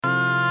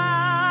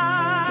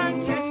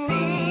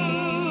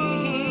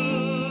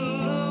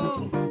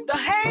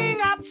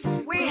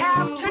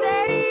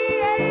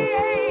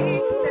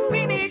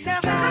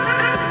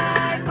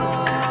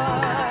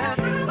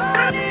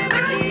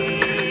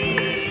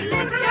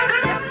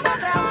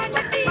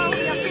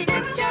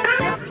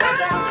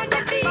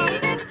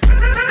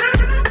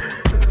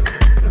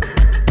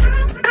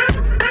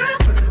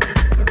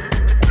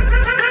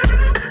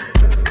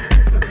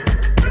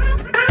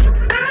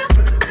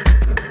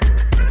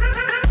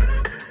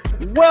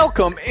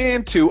Welcome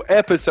into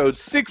episode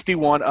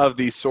 61 of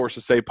the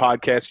Sources Say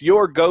podcast,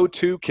 your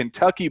go-to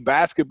Kentucky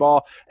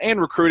basketball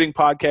and recruiting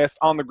podcast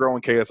on the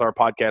growing KSR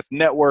Podcast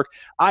Network.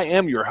 I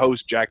am your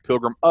host, Jack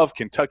Pilgrim of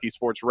Kentucky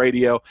Sports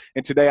Radio,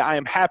 and today I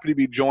am happy to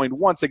be joined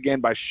once again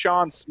by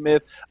Sean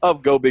Smith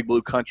of Go Big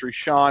Blue Country.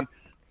 Sean,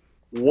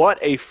 what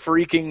a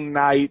freaking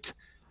night.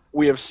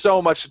 We have so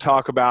much to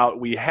talk about.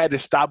 We had to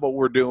stop what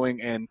we're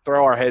doing and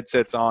throw our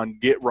headsets on,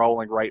 get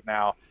rolling right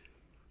now.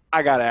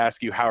 I got to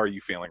ask you, how are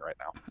you feeling right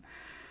now?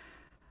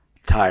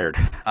 Tired.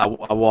 I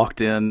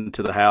walked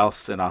into the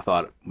house and I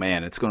thought,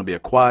 man, it's going to be a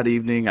quiet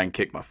evening. I can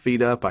kick my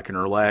feet up. I can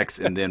relax.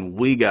 And then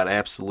we got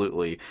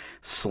absolutely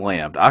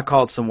slammed. I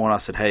called someone. I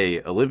said,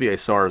 hey, Olivier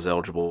Sarr is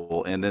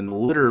eligible. And then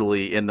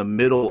literally in the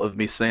middle of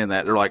me saying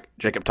that, they're like,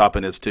 Jacob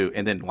Toppin is too.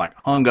 And then like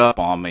hung up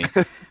on me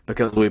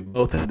because we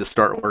both had to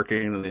start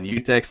working. And then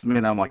you texted me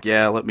and I'm like,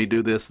 yeah, let me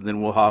do this. And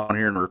then we'll hop on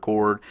here and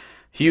record.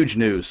 Huge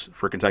news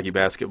for Kentucky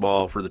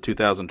basketball for the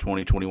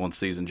 2020-21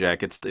 season,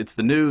 Jack. It's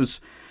the news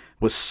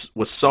with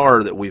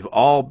Sarr that we've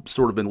all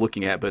sort of been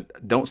looking at,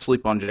 but don't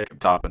sleep on Jacob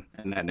Toppin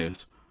in that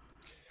news.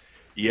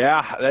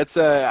 Yeah, that's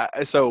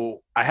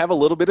so I have a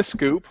little bit of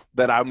scoop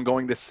that I'm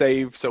going to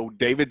save. So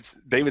David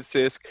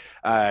Sisk,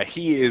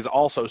 he is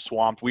also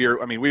swamped. We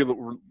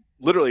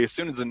literally, as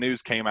soon as the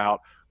news came out,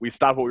 we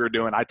stopped what we were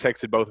doing. I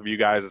texted both of you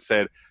guys and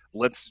said,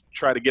 let's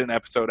try to get an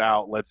episode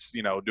out. Let's,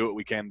 do what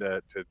we can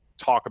to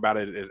talk about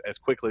it as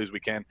quickly as we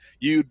can.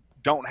 You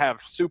don't have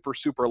super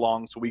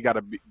long, so we got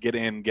to get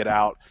in, get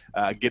out,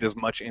 get as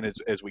much in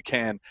as we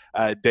can.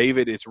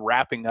 David is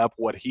wrapping up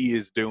what he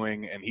is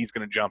doing, and he's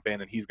going to jump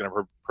in and he's going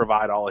to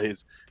provide all of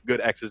his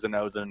good X's and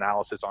O's and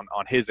analysis on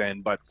his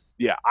end. But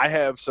yeah, I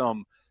have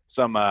some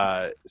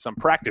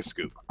practice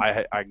scoop.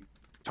 I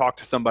talked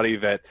to somebody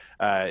that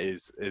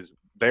is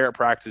there at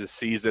practice,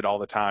 sees it all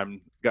the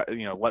time.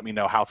 Let me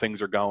know how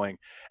things are going,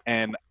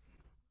 and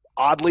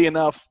oddly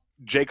enough,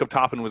 Jacob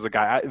Toppin was the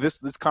guy.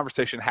 This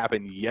conversation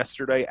happened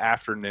yesterday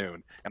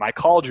afternoon, and I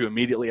called you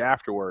immediately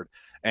afterward.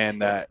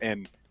 And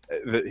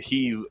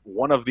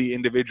one of the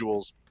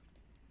individuals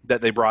that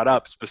they brought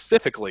up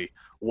specifically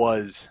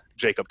was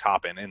Jacob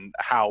Toppin, and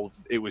how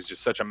it was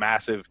just such a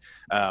massive,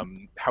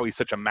 how he's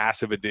such a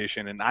massive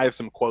addition. And I have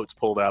some quotes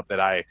pulled up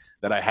that I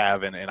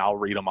have, and I'll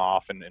read them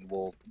off, and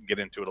we'll get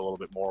into it a little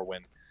bit more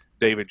when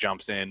David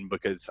jumps in,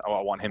 because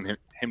I want him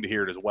to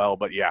hear it as well.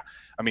 But yeah,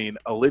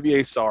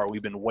 Olivier Sarr,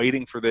 we've been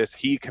waiting for this.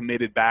 He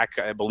committed back,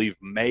 I believe,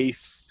 May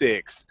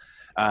 6th,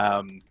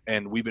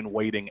 and we've been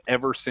waiting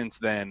ever since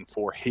then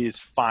for his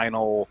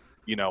final,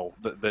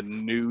 the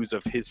news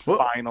of his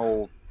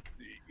final.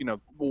 We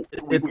got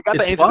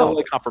the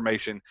NCAA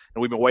confirmation,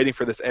 and we've been waiting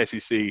for this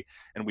SEC,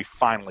 and we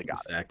finally got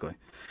it. Exactly.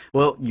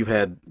 Well, you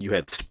had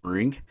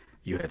spring.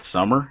 You had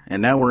summer, and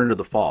now we're into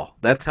the fall.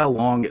 That's how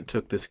long it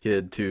took this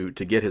kid to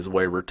get his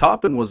waiver.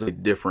 Toppin was a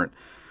different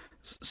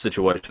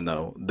situation,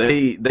 though.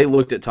 They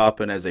looked at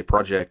Toppin as a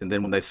project, and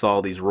then when they saw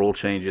these rule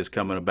changes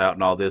coming about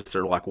and all this,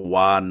 they're like,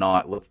 why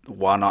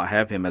not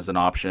have him as an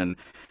option?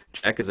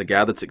 Jack is a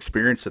guy that's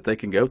experienced that they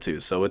can go to.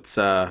 So it's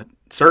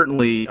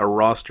certainly a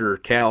roster.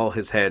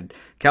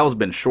 Cal's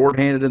been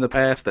shorthanded in the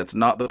past. That's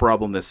not the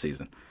problem this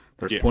season.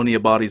 There's plenty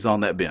of bodies on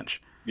that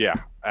bench. Yeah,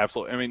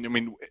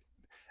 absolutely.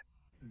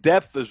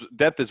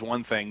 Depth is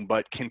one thing,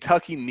 but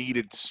Kentucky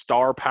needed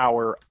star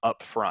power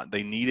up front.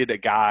 They needed a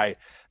guy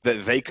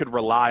that they could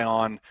rely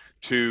on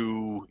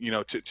to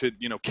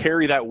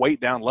carry that weight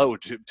down low,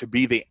 to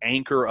be the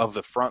anchor of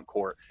the front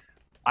court.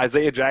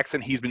 Isaiah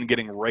Jackson, he's been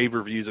getting rave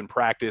reviews in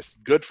practice.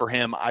 Good for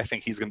him. I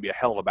think he's going to be a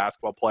hell of a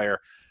basketball player,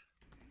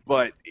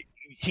 but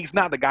he's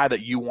not the guy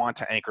that you want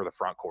to anchor the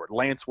front court.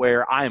 Lance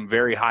Ware, I am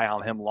very high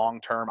on him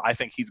long term. I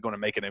think he's going to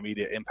make an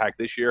immediate impact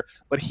this year,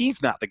 but he's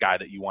not the guy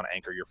that you want to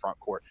anchor your front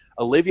court.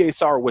 Olivier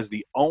Sarr was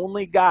the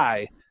only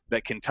guy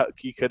that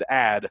Kentucky could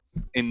add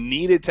and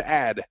needed to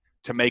add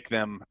to make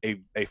them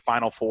a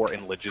Final Four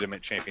and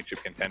legitimate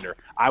championship contender.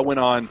 I went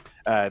on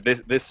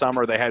this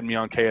summer. They had me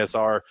on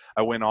KSR.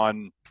 I went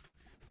on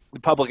the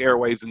public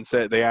airwaves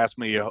and they asked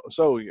me,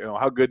 so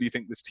how good do you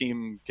think this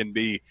team can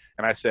be?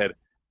 And I said,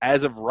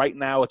 as of right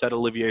now, with that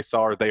Olivier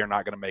Sarr, they are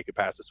not going to make it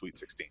past the Sweet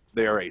 16.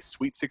 They are a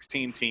Sweet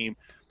 16 team.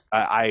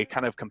 I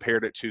kind of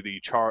compared it to the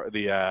Tyler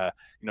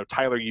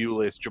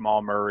Ulis,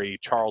 Jamal Murray,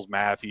 Charles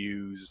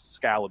Matthews,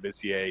 Skal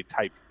Labissière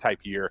type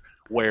year,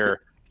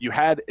 where you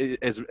had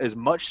as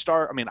much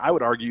star. I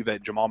would argue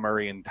that Jamal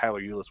Murray and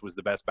Tyler Ulis was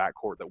the best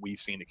backcourt that we've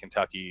seen at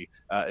Kentucky,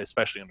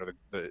 especially under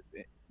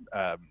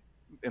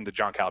in the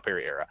John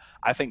Calipari era.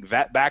 I think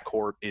that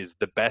backcourt is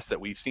the best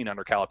that we've seen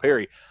under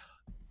Calipari.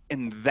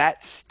 And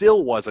that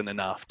still wasn't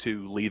enough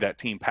to lead that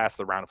team past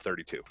the round of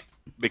 32,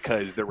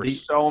 because there were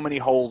so many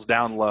holes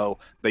down low.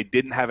 They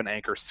didn't have an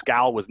anchor.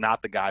 Skal was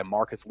not the guy.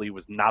 Marcus Lee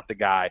was not the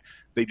guy.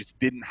 They just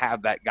didn't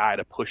have that guy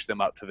to push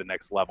them up to the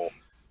next level.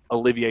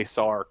 Olivier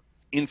Sarr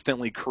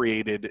instantly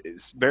created a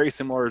very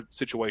similar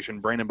situation.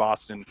 Brandon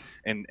Boston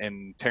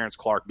and Terrence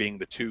Clark being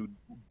the two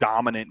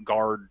dominant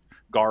guard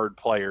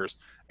players,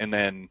 and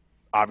then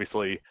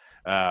obviously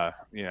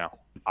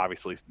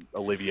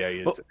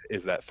Olivier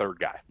is that third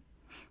guy.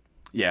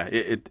 Yeah,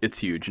 it's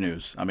huge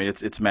news. I mean,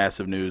 it's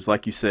massive news.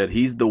 Like you said,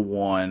 he's the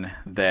one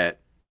that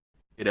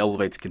it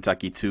elevates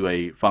Kentucky to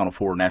a Final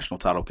Four national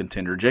title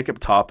contender. Jacob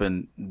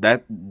Toppin,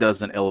 that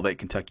doesn't elevate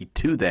Kentucky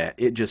to that.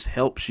 It just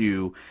helps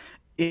you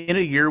in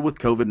a year with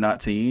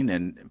COVID-19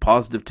 and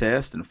positive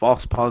tests and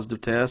false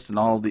positive tests and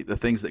all the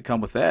things that come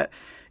with that.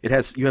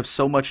 You have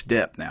so much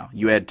depth now.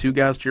 You add two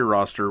guys to your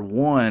roster.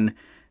 One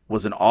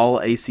was an all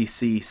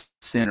ACC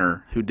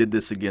center who did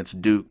this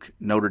against Duke,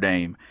 Notre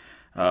Dame,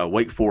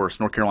 Wake Forest,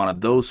 North Carolina,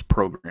 those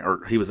programs,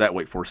 or he was at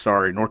Wake Forest,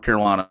 sorry, North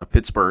Carolina,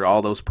 Pittsburgh,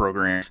 all those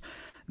programs.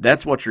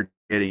 That's what you're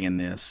getting in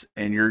this,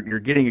 and you're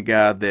getting a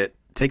guy that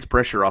takes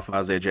pressure off of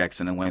Isaiah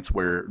Jackson and Lance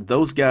Ware.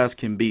 Those guys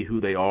can be who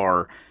they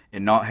are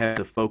and not have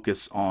to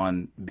focus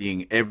on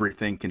being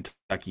everything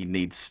Kentucky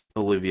needs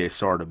Olivier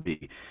Sarr to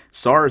be.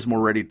 Sarr is more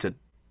ready to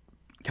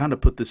kind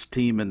of put this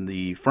team in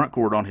the front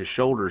court on his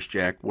shoulders,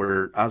 Jack,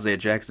 where Isaiah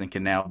Jackson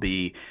can now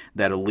be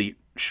that elite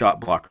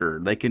shot blocker.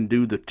 They can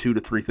do the 2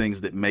 to 3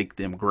 things that make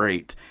them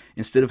great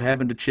instead of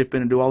having to chip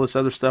in and do all this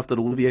other stuff that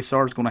Olivier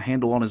Sarr is going to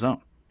handle on his own.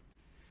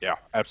 Yeah,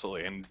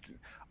 absolutely. And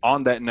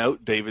on that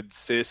note, David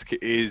Sisk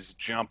is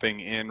jumping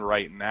in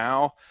right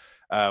now.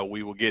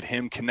 We will get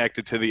him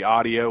connected to the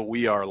audio.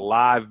 We are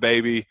live,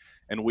 baby,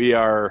 and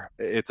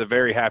it's a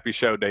very happy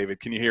show, David.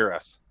 Can you hear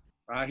us?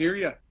 I hear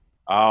you.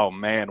 Oh,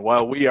 man.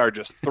 Well, we are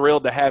just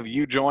thrilled to have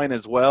you join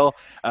as well.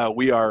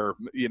 We are,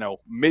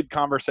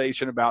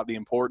 mid-conversation about the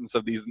importance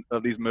of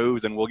these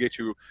moves, and we'll get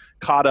you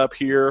caught up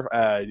here.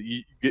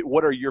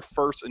 What are your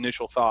first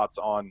initial thoughts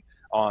on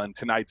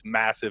tonight's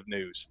massive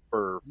news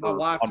my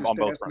wife on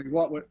both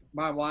fronts?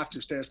 My wife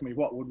just asked me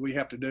what would we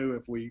have to do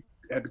if we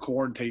had to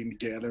quarantine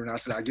together, and I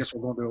said I guess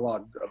we're going to do a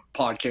lot of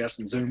podcasts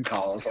and Zoom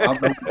calls. I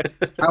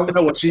don't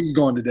know what she's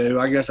going to do.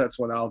 I guess that's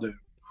what I'll do.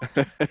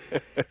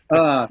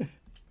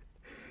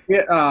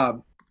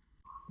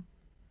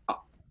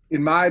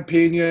 In my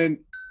opinion,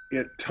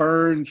 it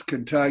turns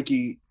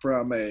Kentucky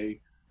from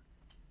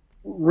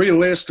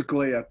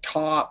realistically a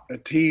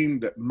team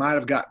that might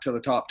have got to the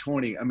top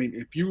 20. I mean,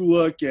 if you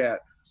look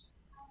at,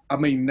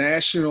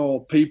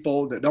 national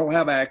people that don't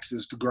have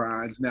access to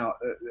grinds. Now,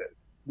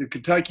 the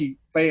Kentucky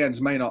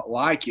fans may not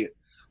like it,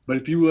 but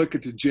if you look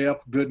at the Jeff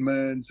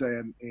Goodmans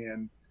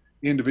and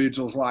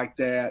individuals like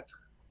that,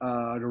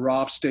 the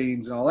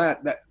Rothsteins and all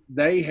that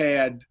they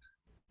had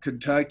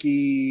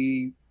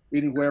Kentucky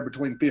anywhere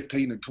between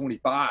 15 and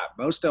 25.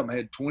 Most of them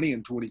had 20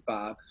 and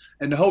 25.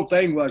 And the whole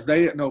thing was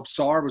they didn't know if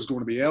Sarr was going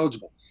to be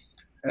eligible.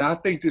 And I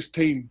think this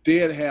team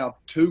did have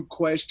 2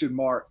 question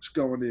marks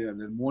going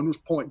in, and one was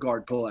point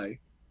guard play,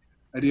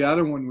 and the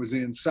other one was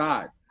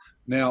inside.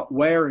 Now,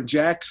 Ware and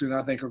Jackson,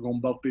 I think, are going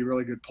to both be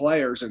really good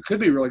players and could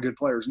be really good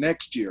players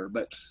next year,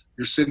 but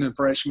you're sitting a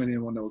freshman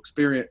in with no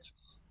experience.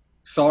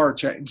 Sarr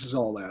changes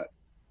all that.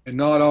 And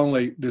not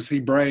only does he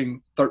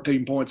bring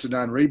 13 points and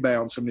 9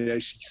 rebounds from the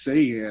ACC,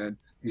 and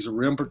he's a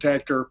rim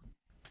protector,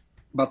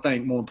 but I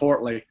think more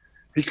importantly,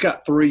 he's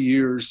got 3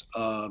 years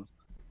of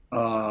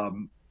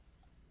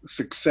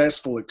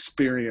successful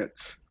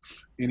experience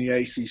in the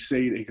ACC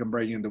that he can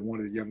bring into one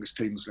of the youngest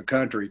teams in the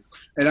country.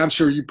 And I'm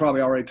sure you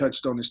probably already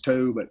touched on this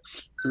too, but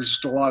there's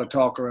just a lot of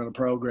talk around the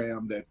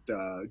program that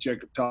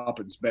Jacob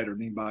Toppin's better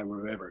than anybody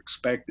would have ever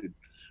expected.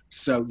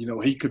 So,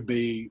 he could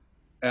be –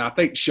 and I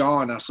think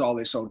I saw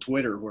this on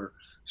Twitter where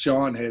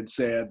Sean had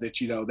said that,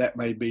 that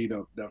may be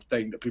the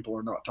thing that people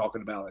are not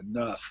talking about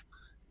enough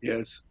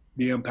is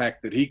the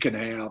impact that he can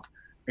have.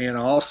 And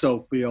I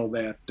also feel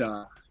that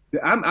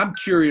I'm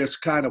curious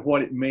kind of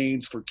what it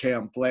means for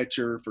Cam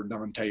Fletcher, for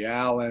Dante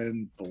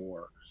Allen,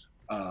 for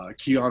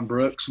Keon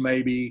Brooks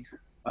maybe,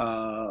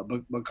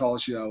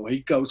 because, he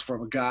goes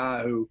from a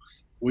guy who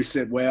we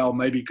said, well,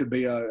 maybe could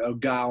be a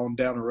guy on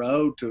down the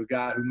road to a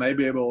guy who may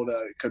be able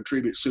to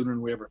contribute sooner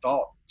than we ever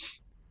thought.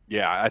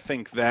 Yeah, I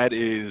think that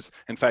is,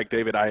 in fact,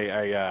 David,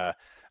 I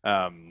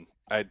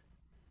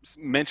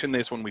mentioned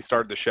this when we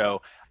started the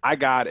show. I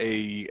got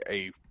a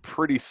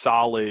pretty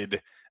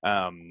solid,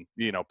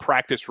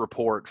 practice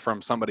report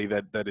from somebody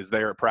that is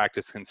there at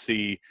practice, can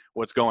see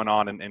what's going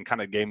on, and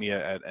kind of gave me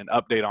an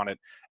update on it.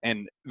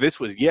 And this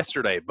was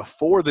yesterday,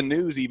 before the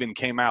news even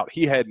came out.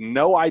 He had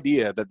no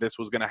idea that this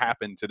was going to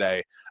happen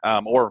today,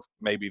 or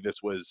maybe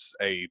this was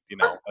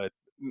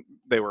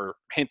they were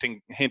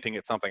hinting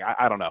at something.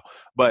 I don't know.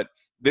 But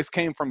this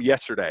came from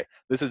yesterday.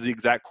 This is the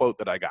exact quote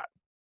that I got.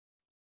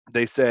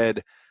 They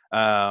said,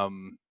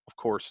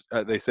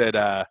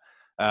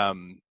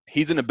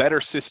 he's in a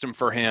better system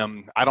for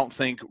him. I don't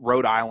think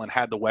Rhode Island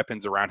had the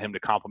weapons around him to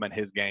complement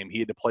his game. He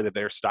had to play to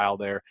their style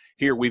there.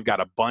 Here we've got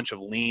a bunch of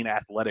lean,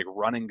 athletic,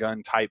 run and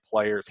gun type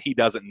players. He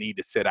doesn't need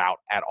to sit out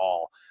at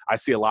all. I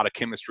see a lot of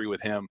chemistry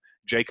with him.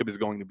 Jacob is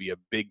going to be a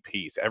big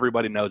piece.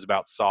 Everybody knows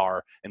about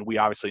Sarr, and we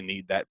obviously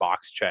need that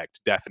box checked,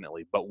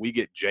 definitely. But we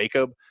get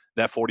Jacob,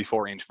 that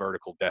 44-inch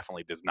vertical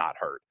definitely does not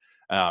hurt.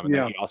 And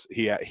then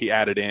he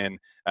added in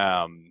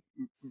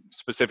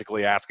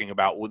specifically asking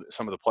about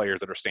some of the players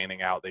that are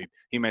standing out.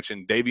 He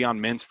mentioned Davion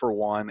Mintz for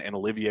one, and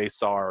Olivier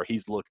Sarr.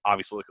 He's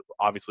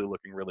obviously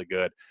looking really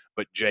good.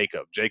 But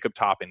Jacob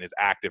Toppin is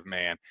active,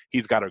 man.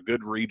 He's got a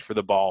good read for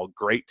the ball,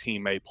 great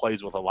teammate,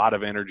 plays with a lot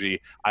of energy.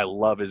 I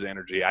love his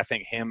energy. I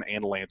think him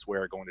and Lance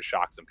Ware are going to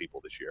shock some people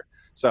this year.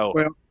 So,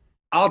 well,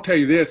 I'll tell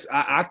you this.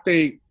 I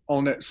think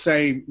on that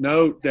same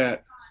note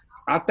that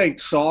I think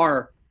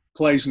Sarr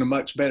plays in a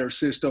much better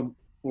system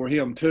for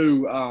him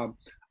too.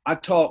 I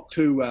talked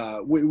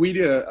to we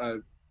did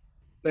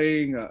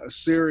a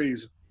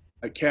series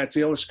at Cats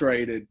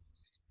Illustrated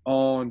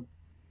on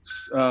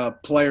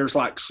players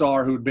like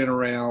Sarr who'd been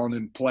around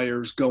and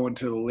players going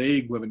to the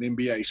league with an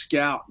NBA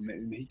scout,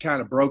 and he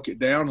kind of broke it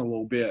down a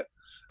little bit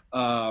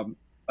of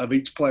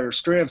each player's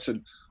strengths.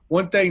 And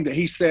one thing that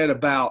he said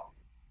about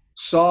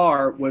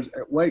Sarr was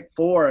at Wake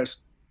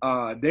Forest,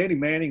 Danny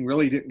Manning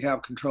really didn't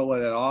have control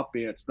of that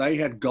offense. They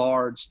had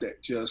guards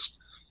that just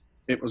 –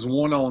 it was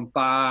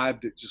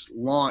 1-on-5 that just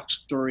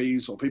launched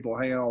threes or people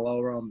hanging all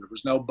over them. There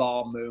was no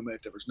ball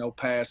movement. There was no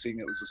passing.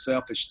 It was a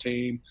selfish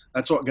team.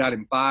 That's what got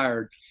him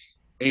fired.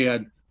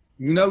 And,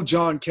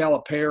 John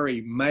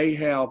Calipari may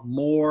have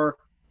more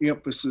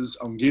emphasis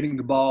on getting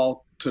the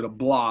ball to the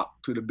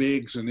block, to the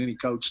bigs, than any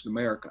coach in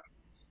America.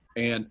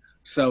 And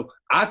so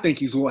I think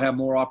he's going to have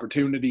more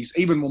opportunities,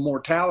 even with more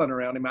talent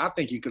around him. I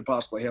think he could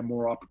possibly have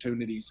more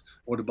opportunities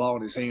with the ball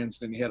in his hands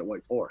than he had at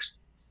Wake Forest.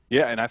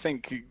 Yeah, and I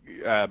think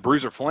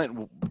Bruiser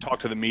Flint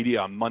talked to the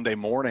media on Monday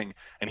morning,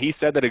 and he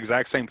said that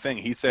exact same thing.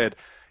 He said,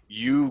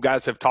 you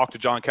guys have talked to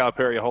John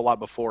Calipari a whole lot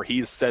before.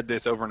 He's said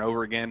this over and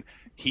over again.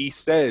 He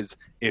says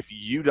if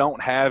you don't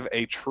have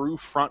a true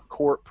front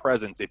court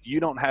presence, if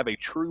you don't have a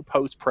true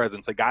post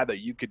presence, a guy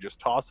that you could just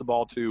toss the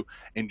ball to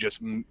and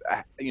just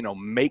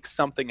make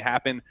something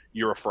happen,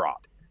 you're a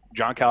fraud.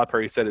 John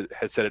Calipari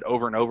has said it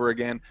over and over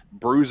again.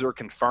 Bruiser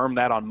confirmed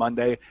that on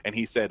Monday, and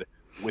he said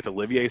with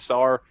Olivier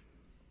Sarr,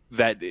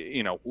 that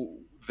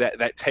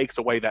that takes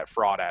away that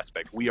fraud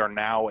aspect. We are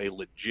now a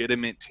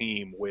legitimate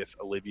team with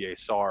Olivier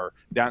Sarr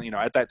down.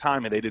 At that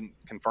time, and they didn't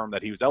confirm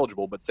that he was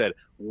eligible, but said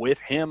with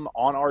him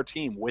on our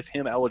team, with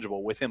him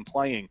eligible, with him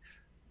playing,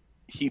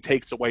 he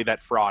takes away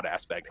that fraud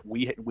aspect.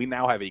 We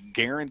now have a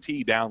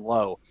guarantee down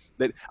low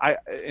that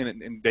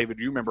and David,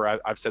 you remember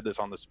I've said this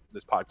on this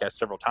podcast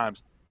several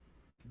times.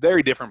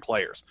 Very different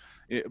players,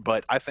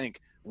 but I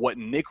think what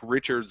Nick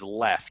Richards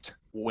left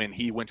when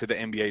he went to the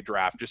NBA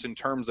draft, just in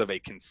terms of a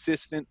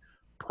consistent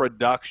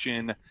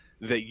production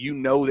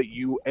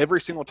that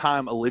every single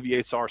time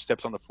Olivier Sarr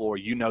steps on the floor,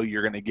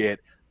 you're going to get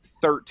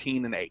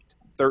 13-8,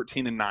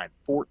 13-9,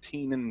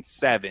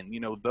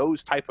 14-7,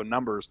 those type of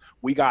numbers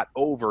we got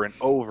over and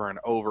over and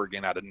over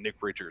again out of Nick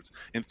Richards.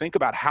 And think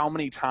about how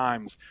many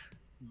times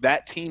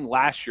that team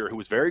last year, who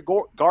was very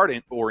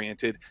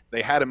guard-oriented,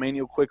 they had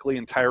Emmanuel Quickley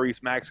and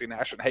Tyrese Maxey and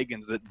Ashton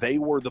Hagans, that they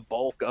were the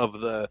bulk of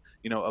the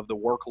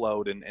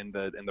workload and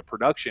the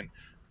production.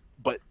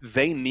 But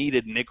they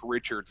needed Nick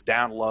Richards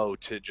down low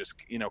to just,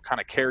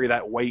 kind of carry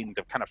that weight and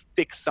to kind of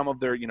fix some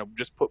of their,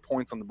 just put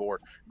points on the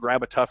board,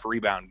 grab a tough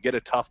rebound, get a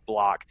tough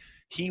block.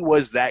 He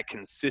was that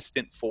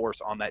consistent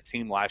force on that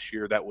team last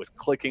year that was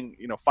clicking,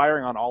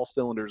 firing on all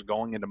cylinders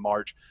going into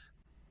March.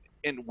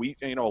 And we,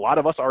 a lot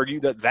of us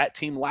argue that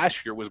team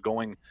last year was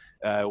going,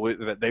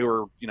 that they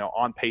were,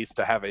 on pace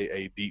to have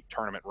a deep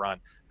tournament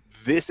run.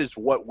 This is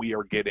what we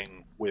are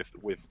getting with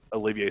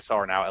Olivier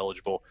Sarr now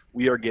eligible.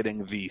 We are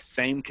getting the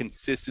same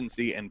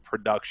consistency and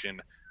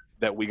production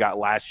that we got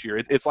last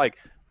year. It's like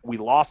we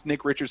lost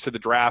Nick Richards to the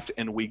draft,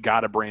 and we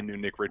got a brand new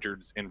Nick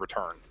Richards in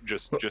return.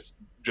 Just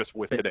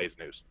with today's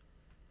news.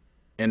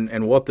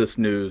 And what this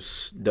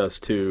news does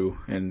too,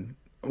 and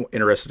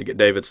interested to get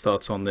David's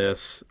thoughts on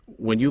this.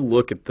 When you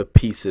look at the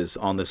pieces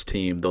on this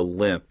team, the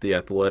length, the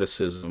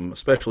athleticism,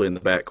 especially in the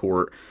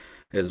backcourt,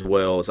 as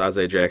well as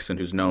Isaiah Jackson,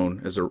 who's known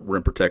as a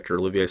rim protector,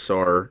 Olivier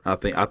Sarr,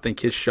 I think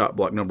his shot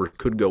block numbers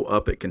could go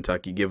up at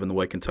Kentucky, given the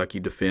way Kentucky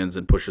defends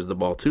and pushes the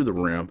ball to the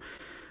rim.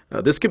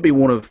 This could be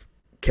one of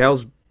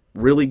Cal's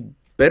really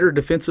better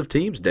defensive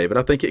teams, David.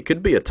 I think it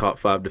could be a top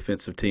 5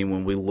 defensive team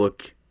when we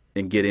look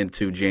and get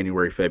into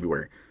January,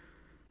 February.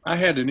 I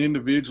had an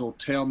individual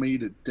tell me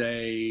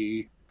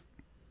today,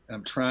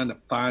 I'm trying to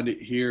find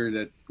it here,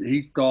 that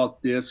he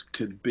thought this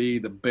could be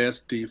the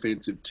best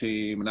defensive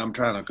team. And I'm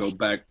trying to go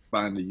back,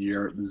 find the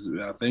year.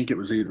 I think it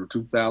was either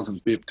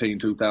 2015,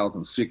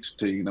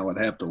 2016. I would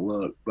have to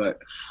look. But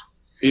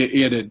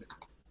it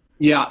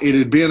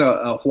had been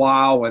a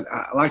while. And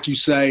like you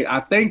say,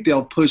 I think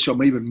they'll push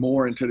them even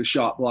more into the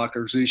shot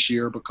blockers this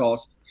year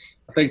because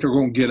I think they're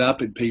going to get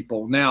up in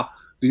people. Now,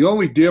 the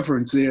only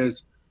difference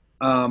is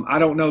I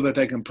don't know that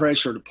they can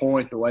pressure the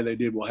point the way they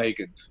did with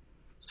Hagans.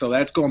 So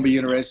that's going to be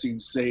interesting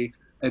to see.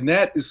 And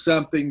that is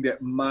something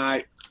that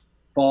might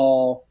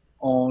fall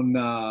on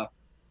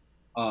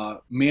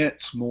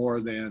Mintz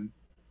more than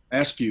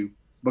Askew,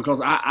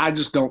 because I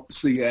just don't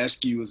see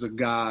Askew as a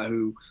guy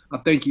who – I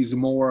think he's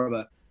more of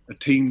a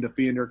team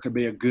defender, could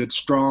be a good,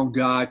 strong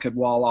guy, could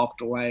wall off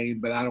the lane,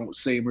 but I don't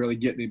see him really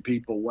getting in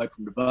people away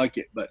from the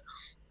bucket. But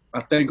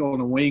I think on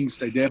the wings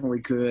they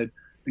definitely could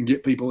and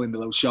get people into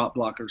those shot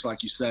blockers,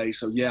 like you say.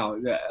 So, yeah,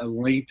 a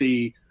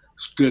lengthy,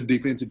 good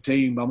defensive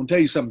team. But I'm going to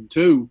tell you something,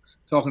 too,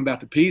 talking about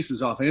the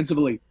pieces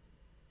offensively.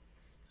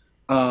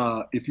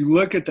 If you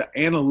look at the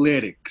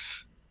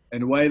analytics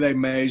and the way they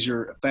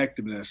measure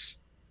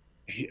effectiveness,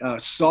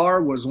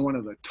 Sarr was one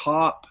of the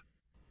top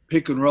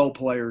pick-and-roll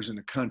players in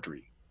the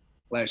country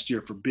last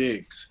year for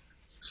bigs.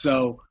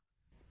 So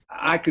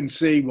I can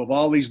see with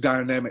all these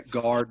dynamic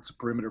guards,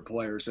 perimeter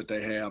players that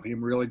they have,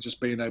 him really just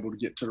being able to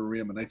get to the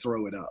rim and they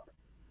throw it up.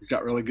 He's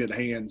got really good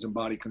hands and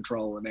body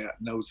control and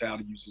that, knows how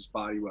to use his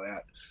body with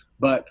that.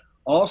 But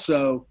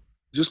also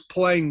just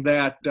playing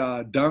that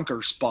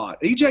dunker spot.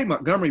 E.J.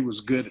 Montgomery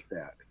was good at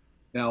that.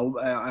 Now,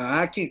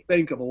 I can't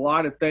think of a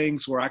lot of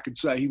things where I could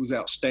say he was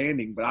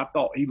outstanding, but I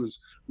thought he was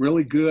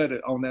really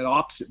good on that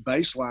opposite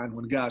baseline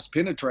when guys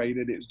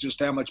penetrated. It's just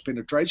how much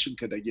penetration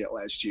could they get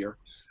last year.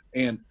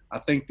 And I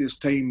think this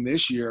team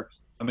this year,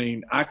 I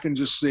mean, I can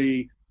just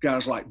see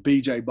guys like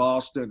B.J.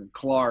 Boston and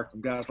Clark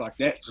and guys like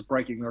that just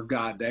breaking their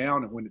guy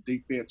down. And when the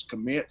defense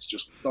commits,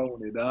 just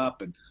throwing it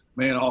up. And,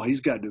 man, all he's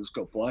got to do is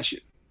go flush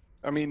it.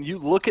 I mean, you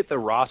look at the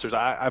rosters.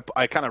 I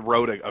kind of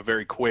wrote a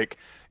very quick,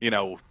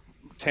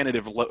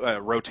 tentative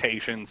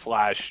rotation /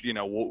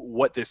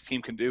 what this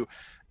team can do.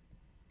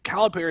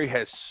 Calipari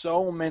has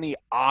so many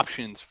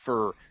options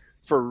for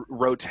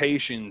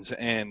rotations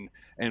and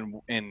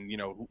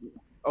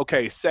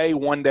okay, say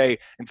one day,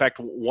 in fact,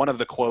 one of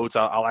the quotes,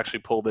 I'll actually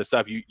pull this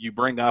up. You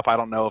bring up, I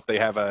don't know if they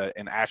have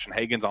an Ashton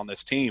Hagans on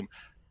this team.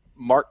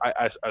 Mark,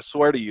 I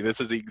swear to you,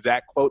 this is the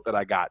exact quote that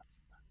I got.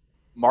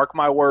 Mark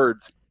my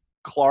words,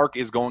 Clark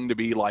is going to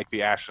be like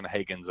the Ashton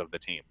Hagans of the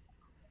team.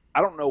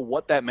 I don't know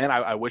what that meant.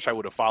 I wish I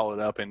would have followed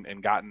up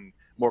and gotten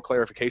more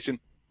clarification.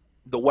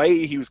 The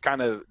way he was kind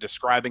of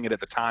describing it at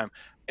the time,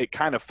 it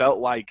kind of felt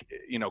like,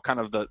 kind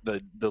of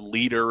the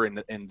leader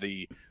and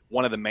the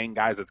one of the main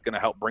guys that's going to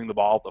help bring the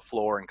ball up the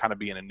floor and kind of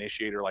be an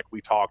initiator, like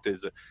we talked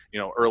as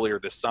earlier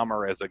this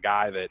summer, as a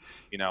guy that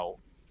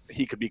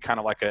he could be kind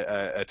of like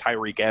a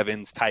Tyreek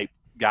Evans type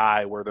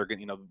guy, where they're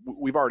going.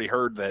 We've already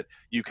heard that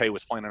UK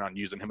was planning on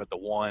using him at the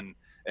one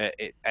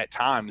at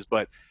times,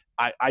 but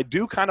I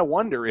do kind of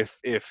wonder if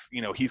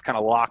he's kind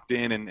of locked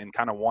in and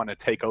kind of want to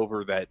take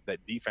over that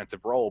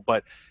defensive role.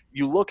 But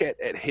you look at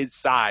his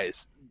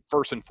size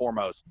first and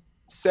foremost.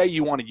 Say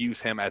you want to use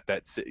him at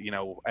that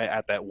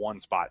at that one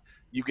spot.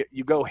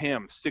 You go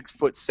him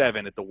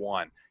 6'7" at the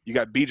one. You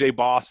got B.J.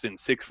 Boston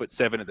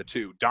 6'7" at the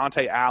two.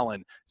 Dante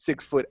Allen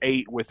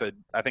 6'8" with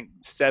I think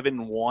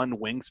 7'1"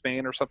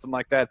 wingspan or something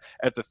like that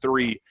at the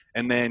three.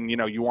 And then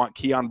you want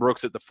Keon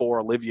Brooks at the four,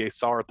 Olivier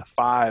Sarr at the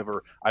five,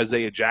 or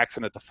Isaiah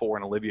Jackson at the four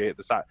and Olivier at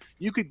the side.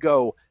 You could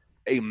go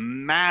a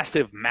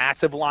massive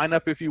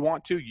lineup if you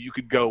want to. You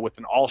could go with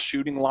an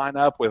all-shooting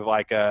lineup with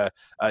like a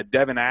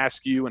Devin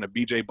Askew and a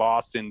B.J.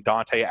 Boston,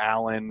 Dante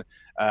Allen,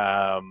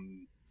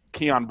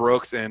 Keon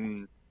Brooks,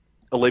 and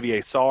Olivier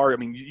Sarr. I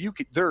mean,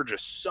 there are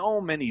just so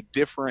many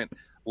different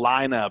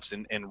lineups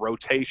and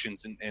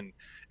rotations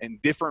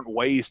and different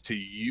ways to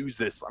use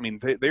this. I mean,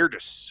 they're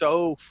just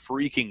so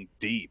freaking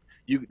deep.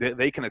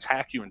 They can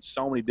attack you in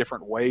so many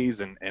different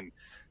ways, and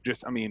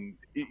just, I mean,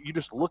 you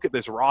just look at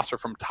this roster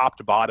from top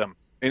to bottom.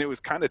 And it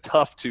was kind of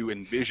tough to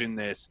envision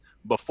this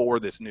before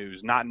this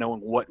news, not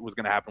knowing what was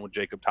going to happen with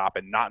Jacob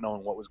Toppin, not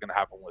knowing what was going to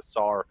happen with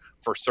Sarr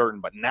for certain.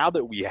 But now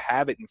that we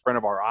have it in front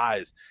of our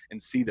eyes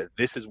and see that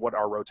this is what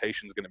our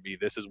rotation is going to be,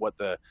 this is what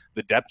the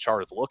depth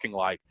chart is looking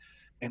like.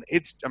 And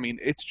it's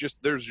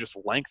just, there's just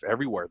length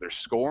everywhere. There's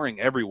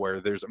scoring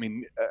everywhere.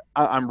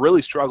 I'm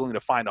really struggling to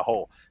find a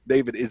hole.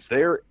 David, is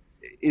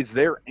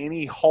there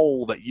any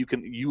hole that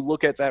you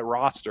look at that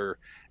roster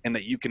and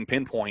that you can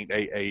pinpoint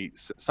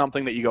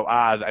something that you go,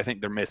 I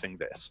think they're missing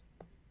this?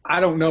 I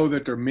don't know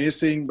that they're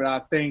missing, but I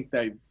think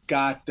they've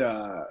got,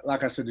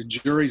 like I said, the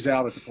jury's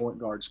out at the point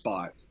guard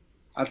spot.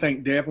 I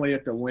think definitely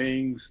at the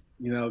wings,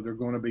 they're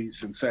going to be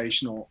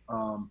sensational.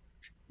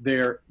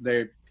 They've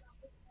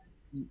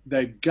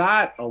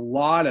got a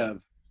lot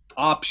of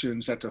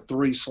options at the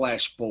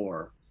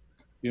 3/4.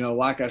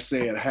 Like I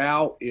said,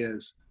 how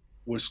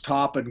was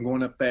Toppin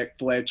going to affect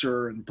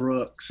Fletcher and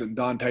Brooks and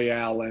Dante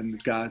Allen, the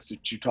guys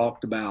that you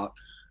talked about?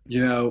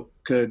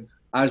 Could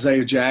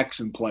Isaiah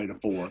Jackson play the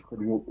four?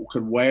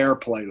 Could Ware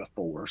play the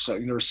four? So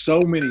there's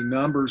so many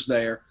numbers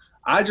there.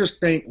 I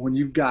just think when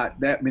you've got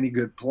that many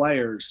good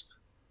players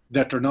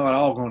that they're not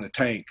all going to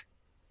tank.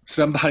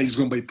 Somebody's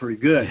going to be pretty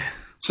good.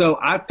 So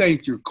I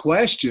think your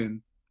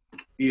question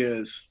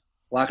is,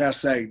 like I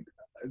say,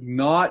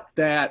 not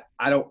that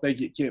I don't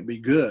think it can't be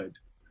good,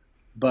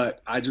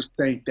 but I just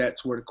think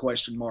that's where the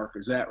question mark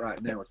is at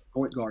right now at the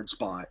point guard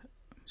spot.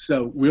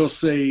 So we'll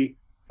see,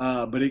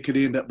 but it could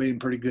end up being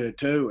pretty good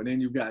too. And then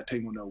you've got a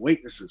team with no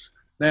weaknesses.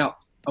 Now,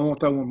 I want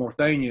to throw one more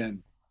thing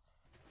in.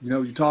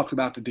 You talked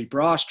about the deep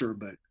roster,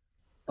 but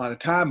by the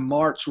time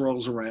March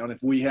rolls around, if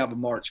we have a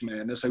March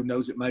Madness, who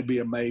knows, it may be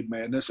a May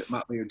Madness, it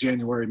might be a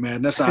January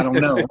Madness, I don't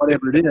know,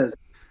 whatever it is.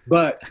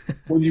 But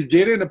when you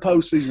get into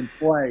postseason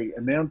play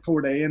and then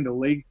toward the end of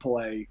league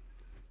play,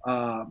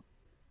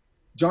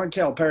 John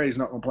Calipari is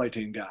not going to play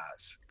 10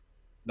 guys.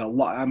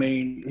 I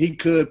mean, he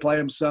could play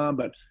him some,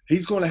 but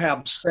he's going to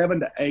have 7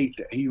 to 8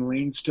 that he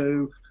leans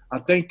to. I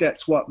think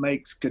that's what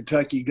makes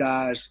Kentucky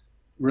guys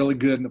really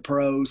good in the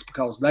pros,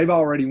 because they've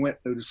already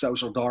went through the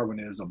social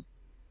Darwinism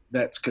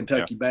that's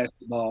Kentucky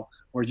basketball,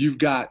 where you've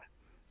got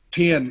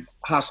 10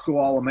 high school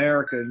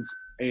All-Americans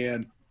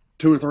and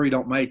 2 or 3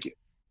 don't make it.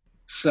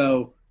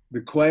 So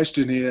the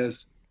question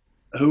is,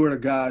 who are the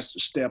guys to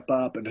step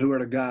up and who are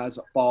the guys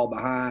that fall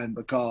behind,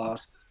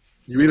 because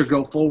you either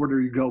go forward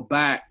or you go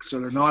back. So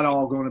they're not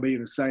all going to be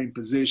in the same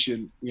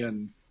position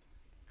in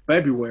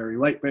February,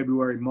 late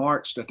February,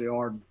 March, that they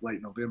are in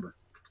late November.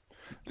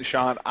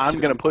 Sean, I'm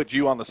going to put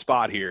you on the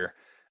spot here.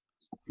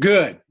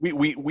 Good.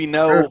 We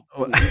know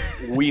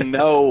we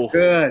know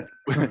Good.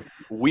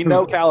 we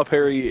know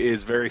Calipari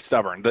is very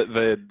stubborn.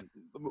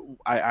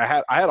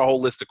 I had a whole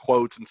list of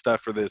quotes and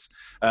stuff for this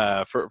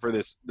for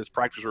this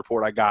practice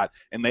report I got,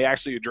 and they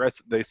actually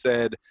addressed it. They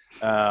said,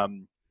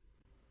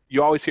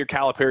 you always hear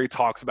Calipari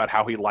talks about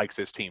how he likes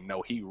his team.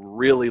 No, he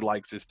really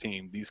likes his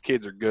team. These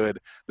kids are good.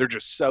 They're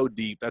just so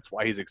deep. That's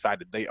why he's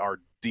excited. They are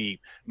deep.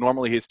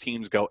 Normally his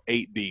teams go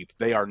 8 deep.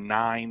 They are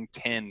 9,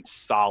 10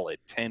 solid,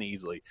 10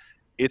 easily.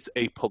 It's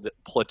a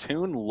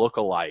platoon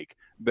look-alike.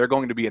 They're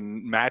going to be a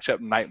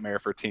matchup nightmare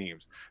for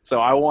teams. So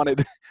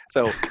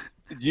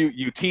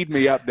you teed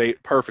me up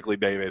perfectly,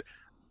 David.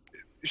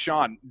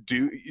 Sean,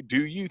 do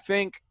you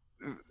think,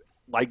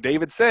 like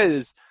David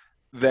says,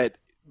 that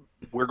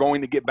we're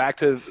going to get back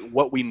to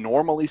what we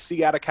normally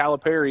see out of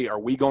Calipari? Are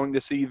we going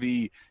to see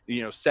the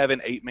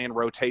 7-8 man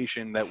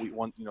rotation that we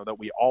want, that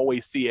we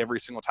always see every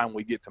single time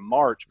we get to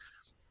March?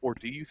 Or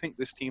do you think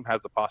this team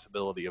has the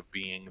possibility of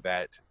being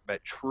that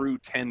true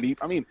 10 deep?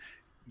 I mean,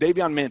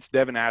 Davion Mintz,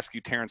 Devin Askew,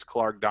 Terrence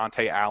Clark,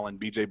 Dante Allen,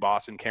 BJ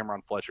Boston,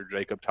 Cameron Fletcher,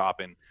 Jacob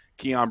Toppin,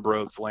 Keon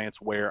Brooks,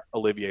 Lance Ware,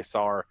 Olivier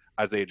Sarr,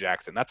 Isaiah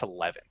Jackson. That's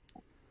 11.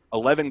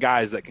 11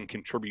 guys that can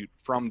contribute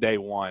from day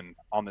one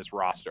on this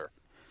roster.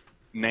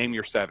 Name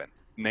your 7.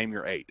 Name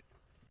your 8.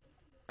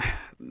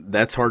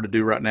 That's hard to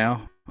do right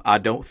now. I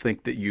don't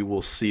think that you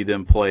will see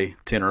them play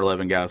 10 or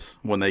 11 guys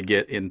when they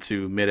get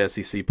into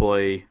mid-SEC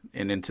play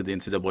and into the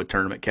NCAA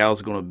tournament.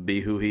 Cal's going to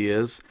be who he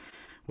is,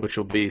 which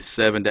will be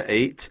 7 to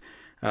 8.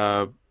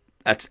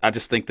 I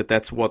just think that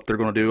that's what they're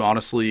going to do.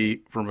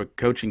 Honestly, from a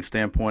coaching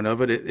standpoint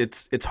of it,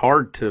 it's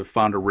hard to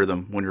find a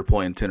rhythm when you're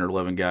playing 10 or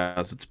 11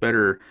 guys. It's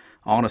better,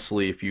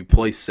 honestly, if you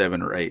play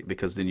 7 or 8,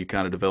 because then you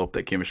kind of develop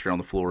that chemistry on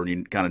the floor and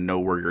you kind of know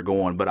where you're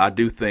going. But I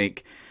do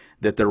think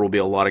that there will be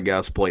a lot of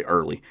guys play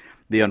early.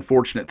 The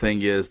unfortunate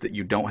thing is that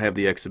you don't have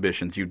the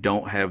exhibitions. You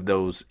don't have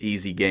those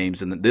easy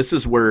games. And this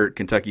is where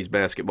Kentucky's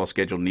basketball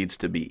schedule needs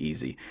to be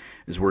easy,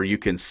 is where you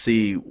can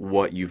see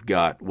what you've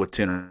got with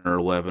 10 or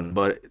 11.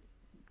 But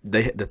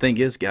the thing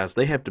is, guys,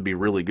 they have to be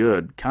really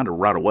good kind of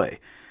right away.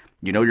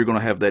 You're going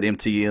to have that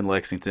MTE in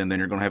Lexington. Then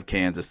you're going to have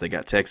Kansas. They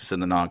got Texas in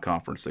the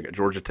non-conference. They got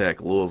Georgia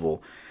Tech,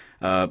 Louisville.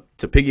 To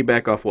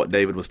piggyback off what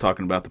David was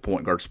talking about, the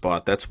point guard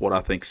spot, that's what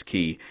I think is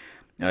key.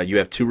 You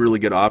have 2 really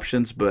good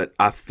options, but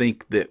I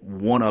think that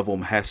one of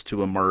them has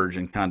to emerge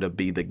and kind of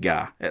be the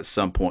guy at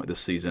some point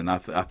this season. I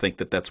think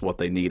that that's what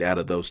they need out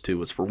of those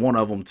 2, is for one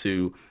of them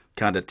to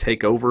kind of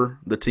take over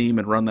the team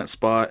and run that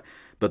spot,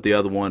 but the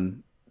other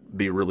one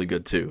be really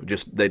good too.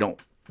 Just they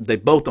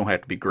both don't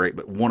have to be great,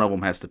 but one of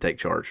them has to take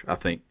charge, I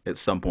think, at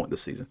some point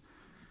this season.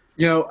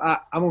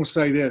 I'm going to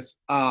say this,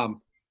 and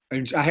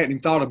I hadn't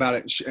even thought about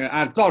it.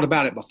 I'd thought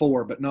about it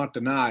before, but not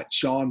tonight.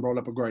 Sean brought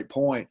up a great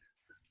point.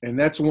 And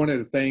that's one of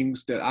the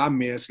things that I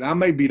miss. I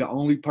may be the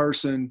only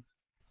person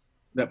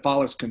that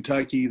follows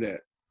Kentucky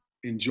that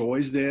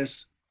enjoys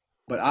this,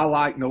 but I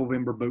like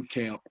November boot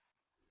camp,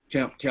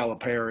 Camp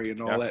Calipari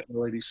and all that in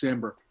early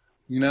December.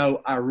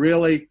 I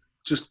really,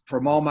 just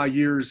from all my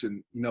years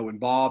and,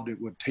 involved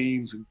with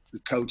teams and the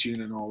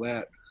coaching and all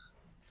that,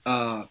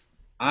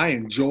 I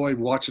enjoy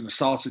watching the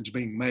sausage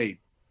being made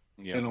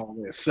and all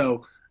this.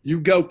 So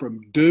you go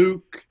from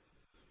Duke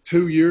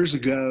 2 years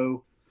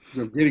ago,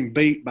 they're getting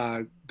beat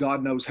by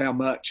God knows how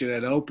much in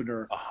that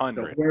opener.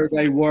 100. Where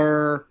they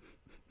were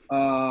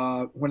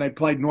when they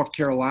played North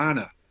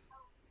Carolina,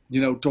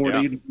 toward the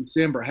end of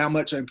December, how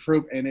much they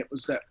improved. And it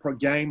was that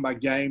game by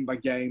game by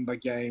game by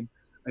game.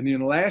 And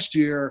then last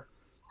year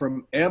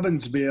from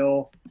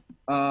Evansville,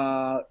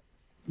 to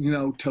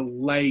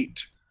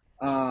late.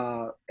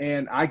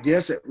 And I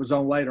guess it was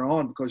on later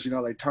on because,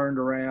 they turned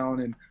around.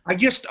 And I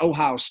guess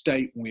Ohio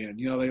State win.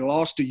 They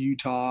lost to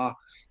Utah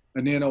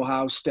and then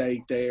Ohio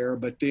State there.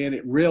 But then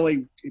it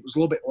was a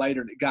little bit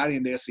later and it got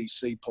into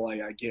SEC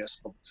play, I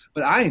guess.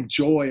 But I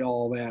enjoy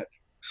all that,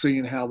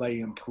 seeing how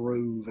they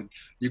improve. And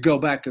you go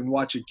back and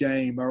watch a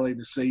game early in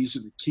the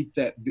season and keep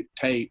that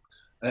tape,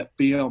 that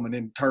film, and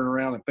then turn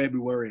around in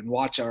February and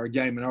watch our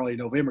game in early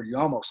November. You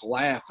almost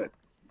laugh at,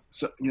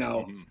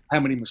 how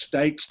many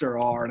mistakes there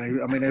are.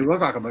 And they look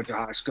like a bunch of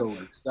high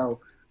schoolers. So,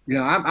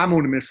 I'm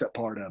going to miss that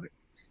part of it.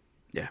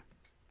 Yeah,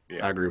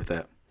 I agree with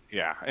that.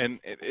 Yeah, and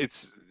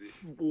it's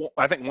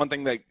I think one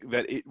thing that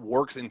it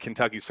works in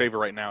Kentucky's favor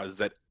right now is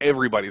that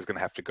everybody's going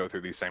to have to go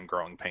through these same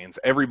growing pains.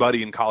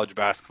 Everybody in college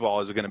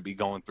basketball is going to be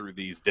going through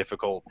these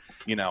difficult,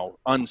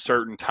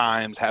 uncertain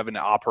times, having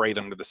to operate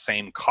under the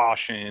same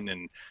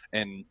caution,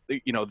 and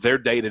their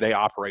day-to-day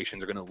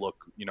operations are going to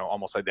look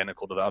almost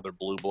identical to the other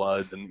blue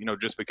bloods, and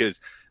just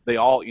because they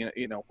all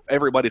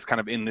everybody's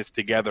kind of in this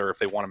together if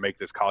they want to make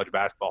this college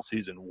basketball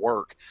season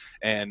work.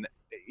 And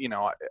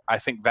I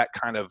think that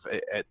kind of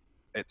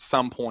at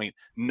some point,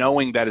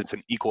 knowing that it's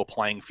an equal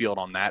playing field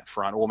on that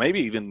front, well,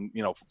 maybe even,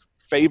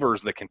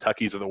 favors the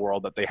Kentuckys of the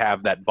world that they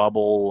have that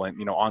bubble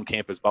and, on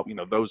campus bubble,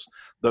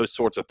 those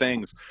sorts of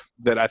things,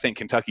 that I think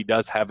Kentucky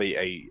does have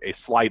a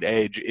slight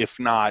edge,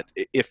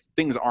 if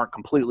things aren't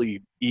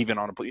completely even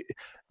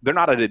they're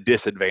not at a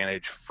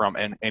disadvantage from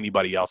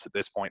anybody else at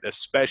this point,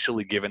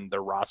 especially given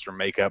their roster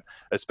makeup,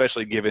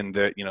 especially given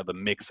the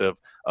mix of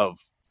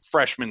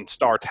freshman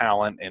star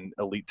talent and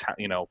elite,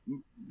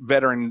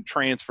 veteran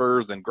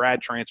transfers and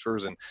grad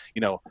transfers, and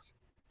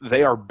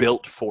they are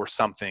built for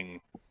something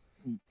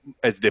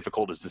as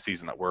difficult as the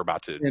season that we're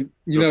about to. And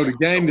the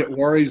game that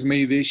worries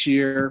me this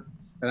year,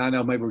 and I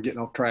know maybe we're getting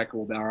off track a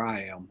little bit, or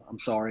I am. I'm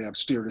sorry, I've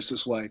steered us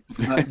this way.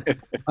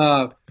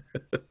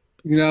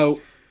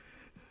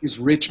 Is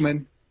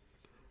Richmond.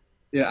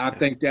 Yeah, I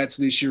think that's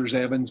this year's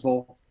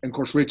Evansville. And, of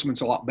course, Richmond's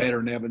a lot better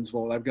than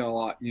Evansville. They've got a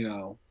lot,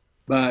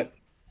 But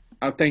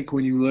I think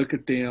when you look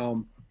at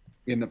them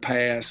in the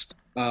past,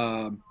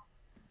 I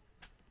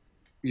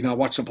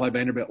watched them play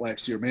Vanderbilt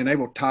last year. Man, they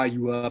will tie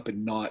you up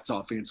in knots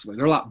offensively.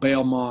 They're like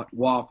Belmont,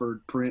 Wofford,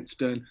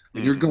 Princeton.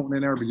 And you're going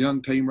in there with a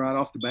young team right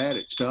off the bat.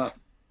 It's tough.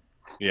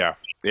 Yeah.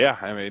 Yeah.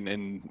 I mean,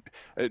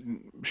 and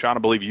Sean, I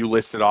believe you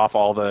listed off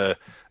all the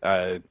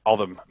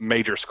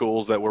major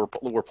schools that we're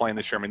playing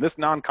this year. I mean, this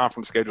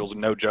non-conference schedule is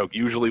no joke.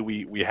 Usually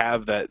we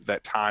have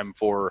that time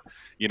for,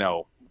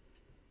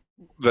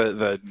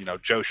 the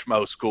Joe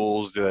Schmo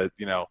schools, the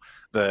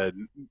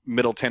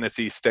Middle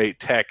Tennessee State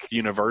Tech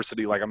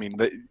University.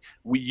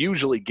 We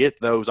usually get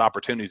those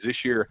opportunities.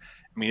 This year,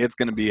 I mean, it's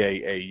going to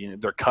be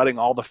they're cutting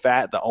all the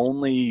fat. The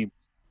only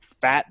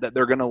fat that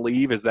they're going to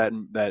leave is that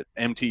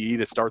MTE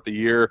to start the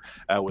year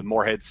with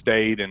Morehead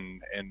State and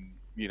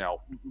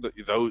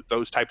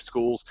those type of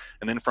schools.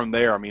 And then from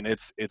there, I mean,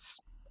 it's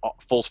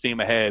full steam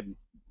ahead.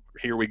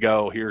 Here we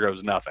go. Here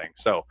goes nothing.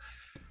 So,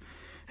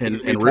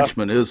 and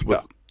Richmond is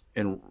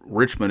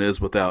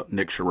without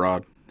Nick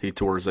Sherrod. He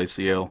tore his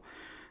ACL,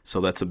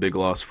 so that's a big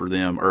loss for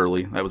them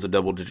early. That was a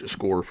double-digit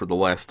scorer for the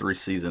last 3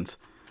 seasons.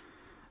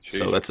 Jeez,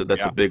 so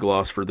that's a big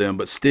loss for them.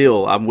 But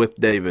still, I'm with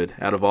David.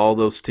 Out of all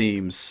those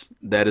teams,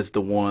 that is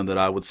the one that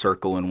I would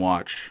circle and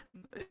watch.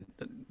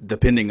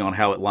 Depending on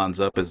how it lines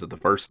up, is it the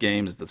first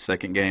game, is it the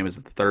second game, is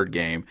it the third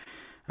game?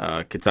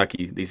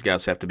 Kentucky, these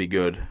guys have to be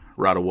good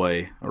right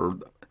away. Or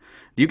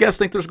do you guys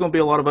think there's going to be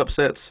a lot of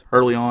upsets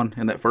early on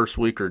in that first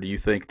week, or do you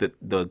think that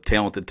the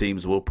talented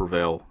teams will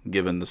prevail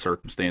given the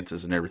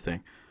circumstances and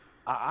everything?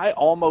 I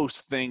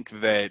almost think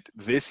that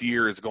this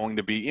year is going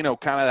to be,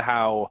 kind of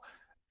how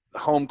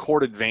home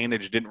court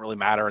advantage didn't really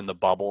matter in the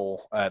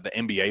bubble, the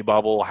NBA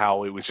bubble,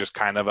 how it was just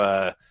kind of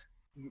a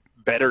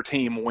better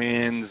team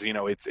wins.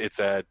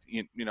 There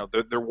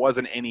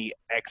wasn't any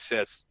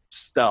excess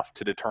stuff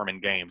to determine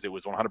games. It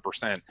was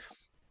 100%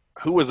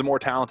 who was the more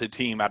talented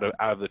team out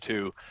of the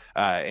two.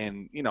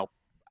 I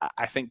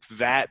think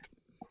that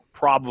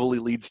probably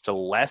leads to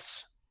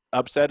less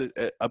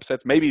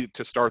upsets. Maybe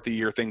to start the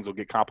year, things will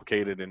get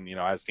complicated and,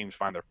 as teams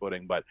find their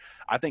footing. But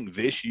I think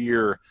this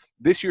year's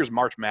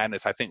March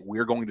Madness, I think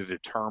we're going to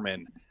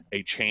determine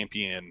a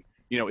champion.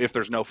 If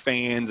there's no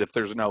fans, if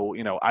there's no,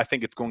 I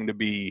think it's going to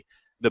be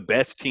the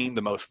best team,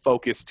 the most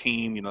focused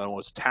team, the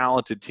most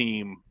talented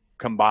team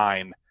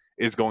combined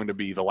is going to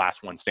be the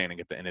last one standing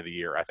at the end of the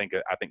year. I think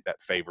that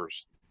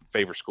favors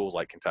schools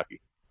like Kentucky.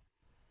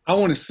 I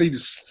want to see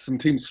some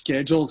team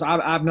schedules.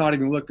 I've not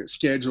even looked at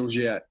schedules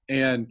yet.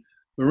 And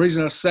the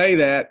reason I say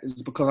that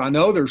is because I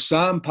know there's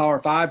some Power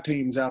 5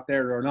 teams out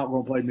there that are not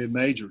going to play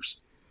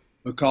mid-majors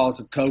because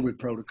of COVID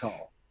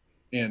protocol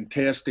and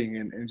testing,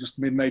 and just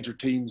mid-major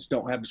teams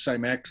don't have the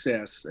same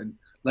access, and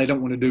they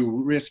don't want to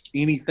risk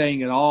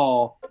anything at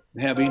all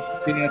and have any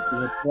chance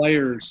of the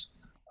players,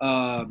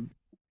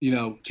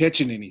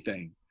 catching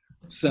anything.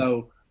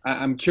 So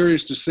I'm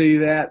curious to see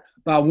that.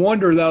 But I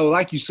wonder, though,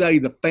 like you say,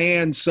 the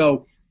fans.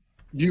 So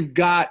you've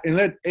got and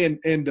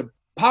the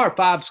Power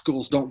 5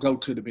 schools don't go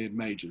to the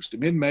mid-majors. The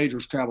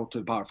mid-majors travel to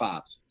the Power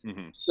 5s.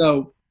 Mm-hmm.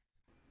 So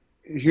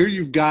here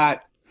you've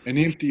got an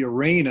empty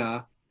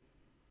arena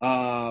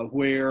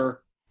where,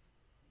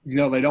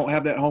 they don't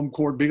have that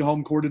big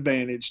home court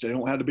advantage. They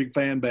don't have the big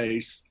fan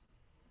base.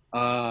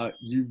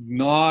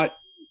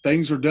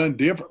 Things are done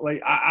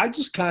differently. I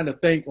just kind of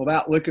think,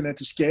 without looking at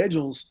the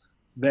schedules,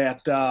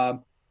 that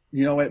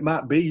it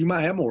might be you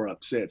might have more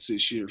upsets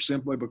this year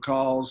simply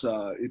because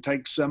it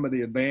takes some of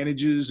the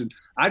advantages. And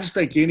I just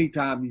think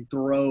anytime you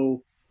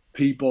throw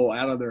people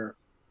out of their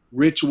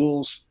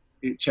rituals,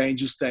 it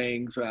changes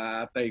things.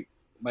 I think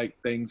make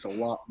things a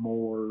lot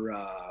more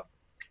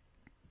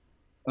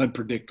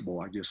unpredictable,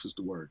 I guess is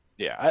the word.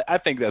 Yeah, I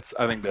think that's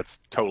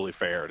totally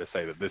fair to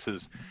say that this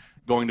is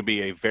going to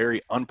be a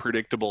very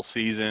unpredictable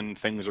season.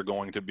 Things are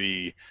going to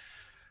be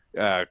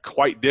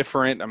quite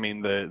different. I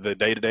mean, the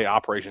day-to-day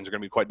operations are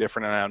going to be quite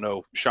different. And I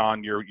know,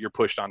 Sean, you're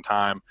pushed on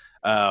time.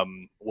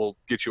 We'll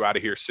get you out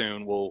of here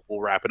soon. We'll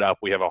wrap it up.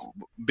 We have a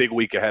big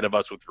week ahead of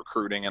us with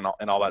recruiting and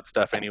all that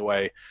stuff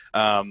anyway.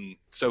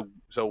 So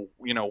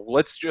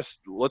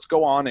let's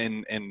go on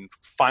and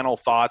final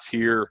thoughts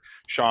here,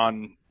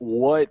 Sean.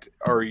 What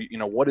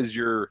is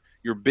your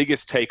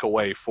biggest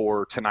takeaway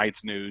for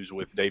tonight's news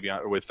with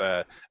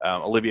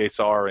Olivier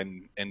Sarr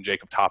and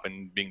Jacob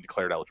Toppin being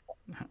declared eligible?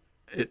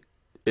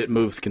 It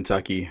moves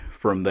Kentucky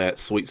from that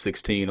Sweet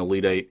 16,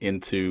 Elite Eight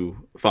into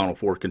Final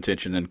Four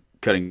contention and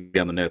cutting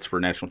down the nets for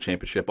a national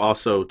championship.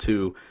 Also,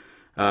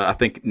 I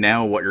think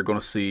now what you're going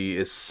to see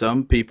is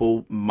some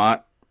people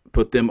might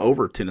put them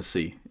over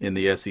Tennessee in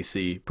the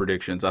SEC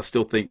predictions. I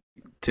still think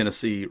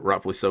Tennessee,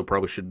 rightfully so,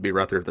 probably should be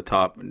right there at the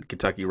top, and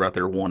Kentucky right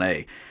there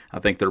 1A. I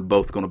think they're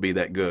both going to be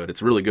that good.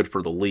 It's really good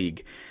for the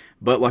league.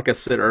 But like I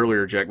said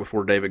earlier, Jack,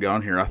 before David got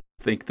on here, I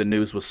think the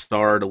news was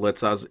Sarr.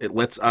 It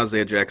lets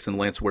Isaiah Jackson,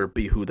 Lance Ware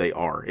be who they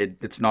are.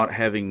 You're not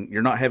having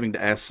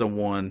to ask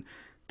someone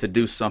to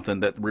do something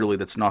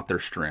that's not their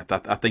strength.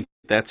 I think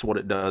that's what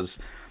it does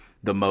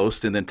the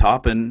most. And then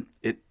Toppin,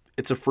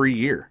 it's a free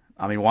year.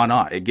 I mean, why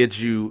not? It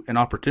gives you an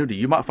opportunity.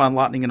 You might find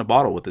lightning in a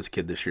bottle with this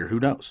kid this year. Who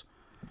knows?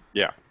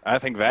 Yeah, I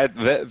think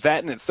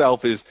that in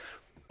itself is.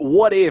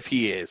 What if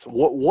he is?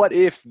 What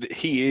if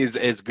he is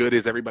as good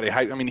as everybody?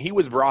 I mean, he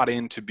was brought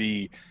in to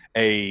be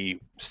a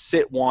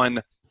sit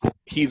one.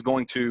 He's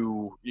going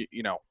to,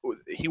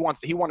 he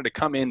wanted to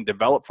come in,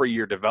 develop for a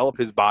year, develop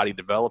his body,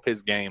 develop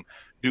his game,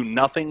 do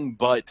nothing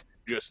but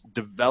just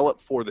develop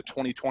for the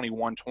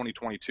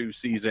 2021-2022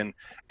 season,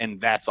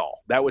 and that's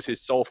all. That was his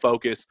sole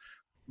focus.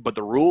 But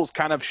the rules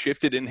kind of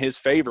shifted in his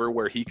favor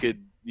where he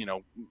could,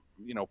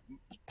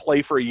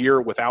 play for a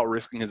year without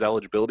risking his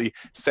eligibility.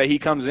 Say he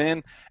comes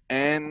in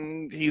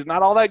and he's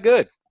not all that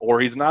good, or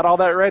he's not all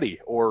that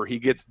ready, or he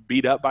gets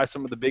beat up by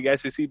some of the big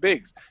SEC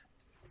bigs.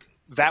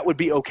 That would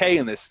be okay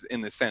in this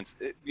sense.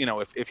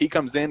 If he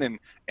comes in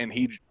and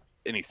he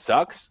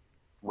sucks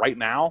right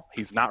now,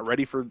 he's not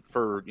ready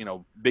for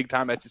big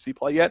time SEC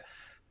play yet,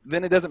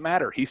 then it doesn't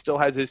matter. He still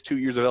has his 2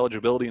 years of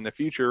eligibility in the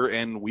future,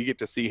 and we get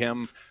to see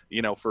him,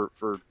 for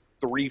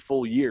 3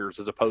 full years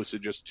as opposed to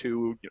just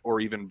 2, or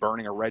even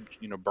burning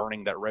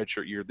that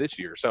redshirt year this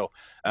year. So,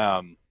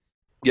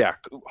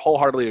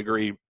 wholeheartedly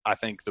agree. I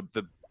think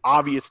the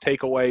obvious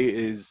takeaway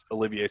is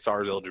Olivier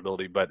Sarr's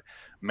eligibility, but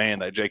man,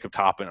 that Jacob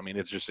Toppin, I mean,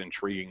 it's just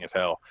intriguing as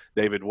hell.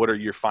 David, what are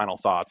your final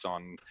thoughts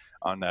on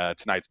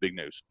tonight's big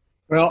news?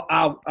 Well,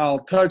 I'll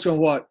touch on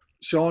what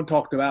Sean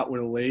talked about with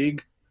the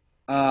league.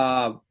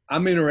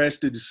 I'm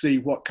interested to see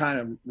what kind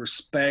of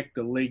respect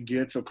the league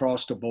gets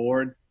across the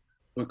board,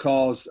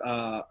 because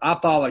I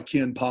follow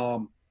Ken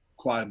Palm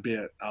quite a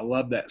bit. I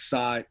love that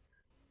site,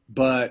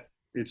 but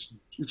it's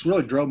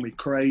really drove me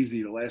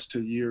crazy the last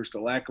 2 years, the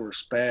lack of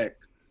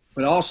respect.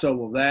 But also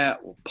with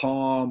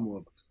Palm,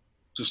 with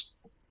just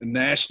the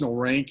national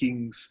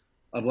rankings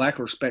of lack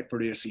of respect for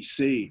the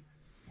SEC.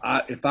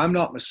 If I'm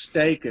not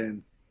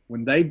mistaken,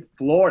 when they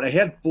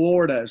had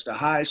Florida as the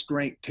highest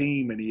ranked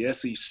team in the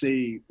SEC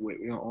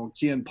on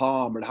Ken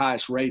Palm, or the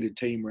highest rated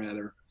team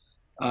rather,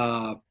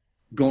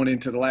 going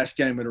into the last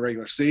game of the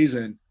regular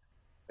season.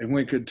 And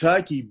when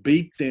Kentucky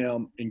beat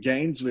them in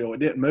Gainesville, it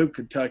didn't move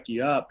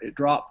Kentucky up. It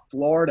dropped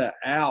Florida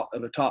out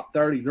of the top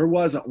 30. There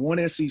wasn't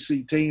one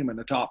SEC team in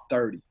the top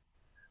 30,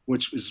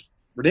 which is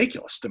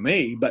ridiculous to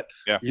me. But,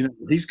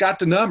 he's got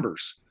the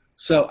numbers.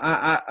 So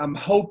I'm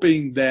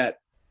hoping that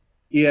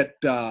it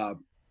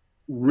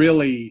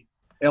really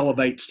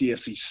elevates the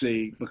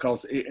SEC,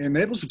 because and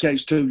it was the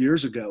case 2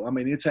 years ago. I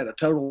mean, it's had a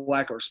total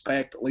lack of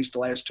respect at least the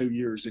last 2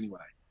 years anyway.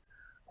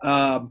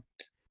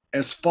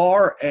 As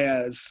far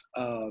as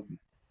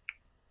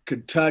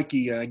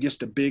Kentucky, I guess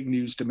the big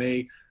news to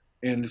me,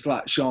 and it's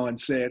like Sean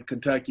said,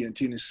 Kentucky and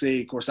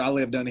Tennessee. Of course, I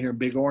live down here in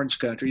Big Orange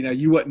Country. Now,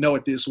 you wouldn't know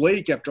it this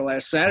week after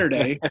last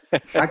Saturday.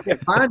 I can't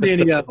find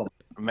any of them.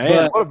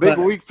 Man, what a big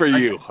week for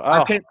you.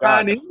 I can't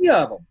find any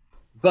of them.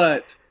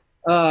 But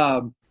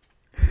I've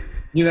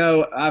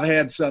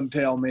had some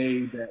tell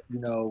me that,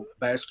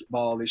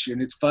 basketball this year,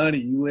 and it's funny,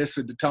 you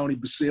listen to Tony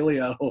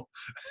Basilio,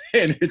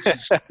 and it's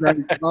just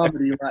great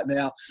comedy right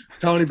now.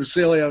 Tony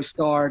Basilio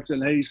starts,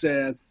 and he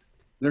says,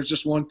 there's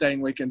just one thing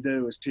we can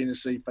do as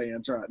Tennessee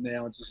fans right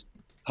now, and just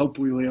hope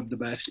we live the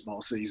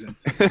basketball season.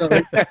 So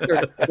they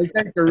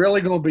think they're really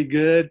going to be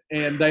good,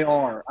 and they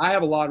are. I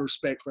have a lot of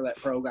respect for that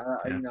program.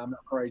 I'm not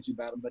crazy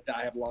about them, but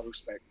I have a lot of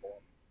respect for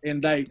them.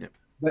 And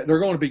they're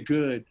going to be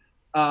good.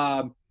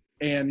 And,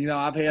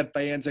 I've had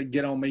fans that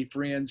get on me,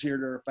 friends here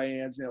that are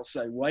fans, and they'll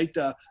say, wait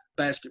the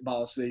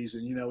basketball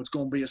season. It's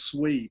going to be a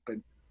sweep.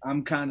 And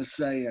I'm kind of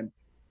saying,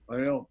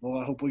 well,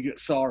 I hope we get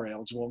Sarr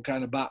eligible, and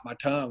kind of bite my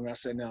tongue. I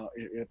say, no,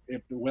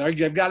 if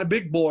you've got a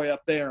big boy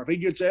up there, if he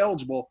gets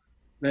eligible,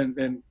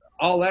 then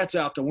all that's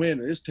out the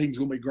window. This team's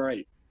going to be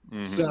great.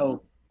 Mm-hmm.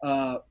 So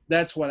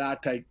that's what I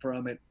take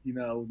from it,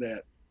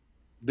 that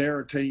they're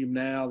a team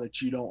now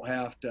that you don't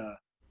have to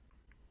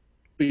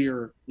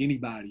fear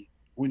anybody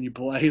when you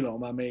play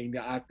them. I mean,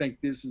 I think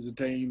this is a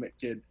team that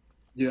could,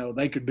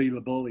 they could be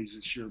the bullies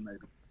this year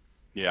maybe.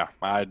 Yeah,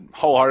 I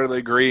wholeheartedly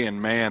agree.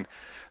 And man,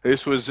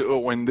 this was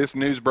when this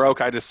news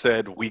broke, I just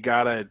said, we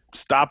got to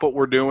stop what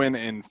we're doing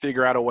and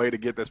figure out a way to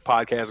get this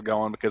podcast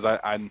going, because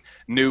I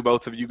knew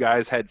both of you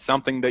guys had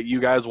something that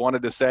you guys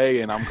wanted to say.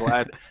 And I'm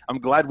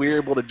glad we were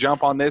able to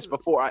jump on this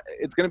before.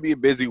 It's going to be a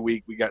busy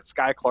week. We got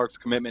Sky Clark's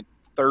commitment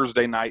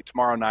Thursday night,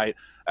 tomorrow night.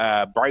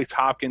 Bryce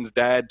Hopkins'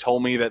 dad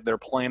told me that they're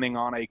planning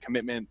on a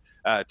commitment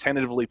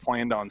tentatively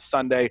planned on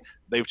Sunday.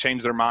 They've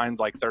changed their minds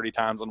like 30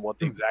 times on what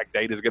the exact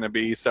date is going to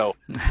be. So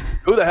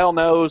who the hell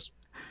knows?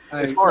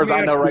 As far as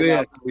I know right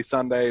now, it's going to be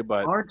Sunday.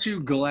 But aren't you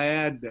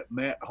glad that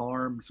Matt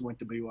Harms went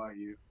to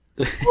BYU?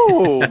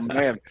 Oh,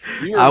 man.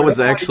 I was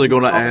actually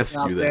going to ask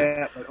you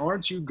that. But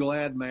aren't you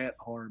glad Matt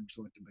Harms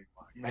went to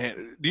BYU?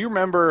 Man, do you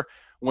remember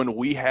when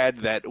we had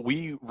that?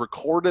 We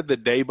recorded the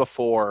day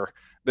before.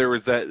 There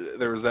was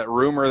that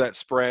rumor that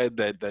spread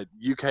that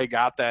UK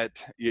got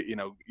that,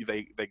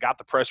 they got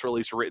the press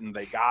release written.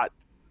 They got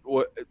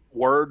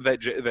word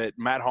that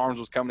Matt Harms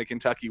was coming to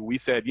Kentucky. We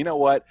said, you know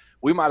what?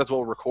 We might as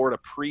well record a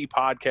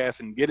pre-podcast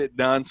and get it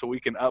done so we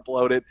can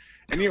upload it.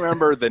 And you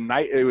remember the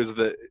night, it was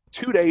the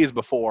 2 days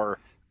before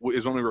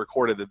is when we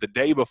recorded it. The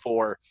day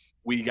before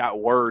we got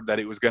word that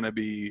it was going to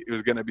be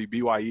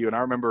BYU. And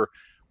I remember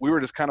we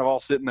were just kind of all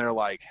sitting there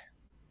like,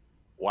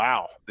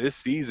 wow, this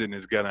season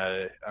is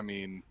gonna. I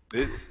mean,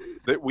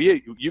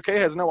 UK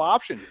has no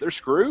options. They're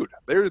screwed.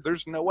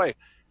 There's no way.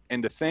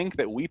 And to think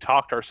that we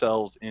talked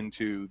ourselves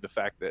into the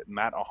fact that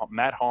Matt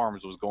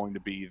Harms was going to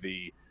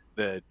be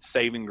the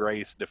saving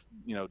grace,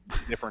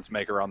 difference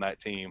maker on that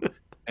team,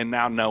 and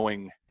now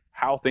knowing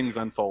how things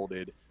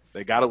unfolded,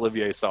 they got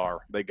Olivier Sarr,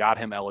 they got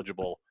him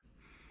eligible.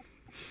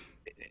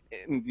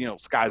 And,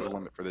 sky's the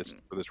limit for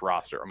this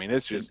roster. I mean,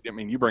 it's just. I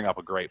mean, you bring up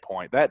a great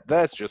point.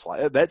 That's just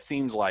like that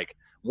seems like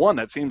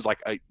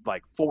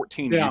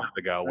 14 years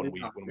ago when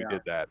we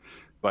did that.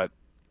 But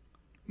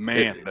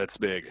man, that's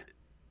big.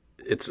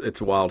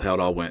 It's wild how it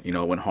all went. It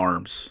went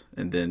Harms,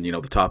 and then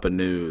the top of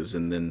news,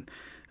 and then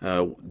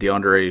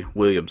DeAndre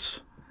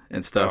Williams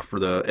and stuff for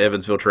the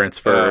Evansville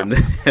transfer, and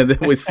then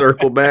we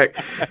circle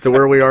back to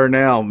where we are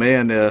now.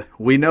 Man,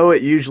 we know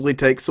it usually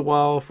takes a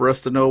while for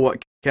us to know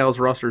what Cal's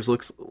rosters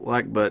looks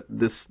like, but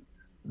this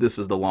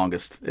is the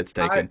longest it's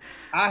taken.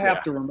 I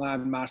have to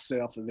remind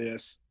myself of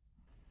this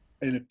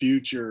in the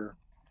future.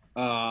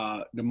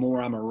 The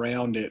more I'm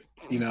around it,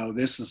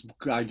 this is,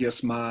 I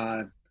guess,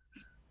 my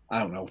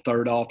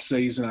third off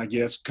season, I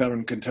guess,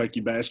 covering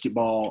Kentucky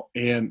basketball.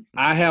 And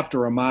I have to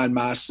remind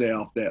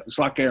myself that it's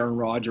like Aaron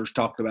Rodgers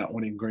talked about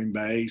when in Green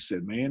Bay. He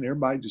said, man,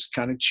 everybody just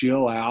kind of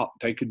chill out,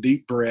 take a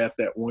deep breath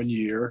that 1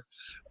 year.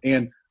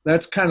 And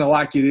that's kind of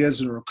like it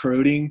is in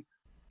recruiting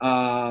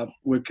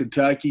with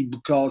Kentucky,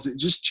 because it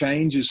just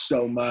changes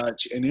so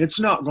much. And it's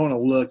not going to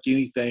look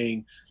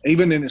anything,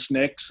 even in its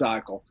next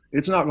cycle,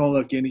 it's not going to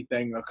look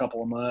anything in a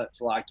couple of months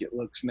like it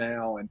looks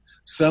now. And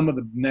some of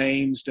the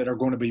names that are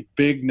going to be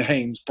big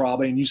names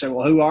probably, and you say,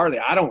 well, who are they?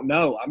 I don't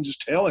know. I'm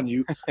just telling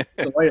you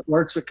the way it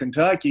works at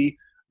Kentucky.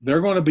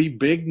 They're going to be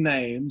big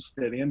names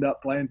that end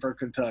up playing for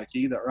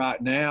Kentucky that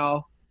right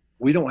now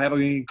we don't have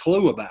any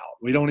clue about.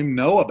 We don't even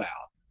know about.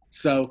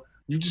 So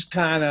you just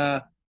kind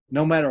of,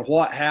 no matter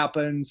what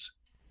happens,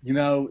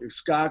 if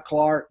Sky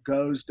Clark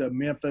goes to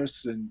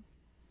Memphis and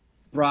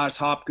Bryce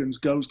Hopkins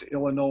goes to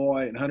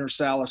Illinois and Hunter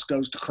Salas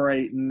goes to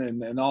Creighton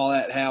and all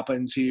that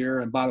happens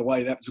here. And by the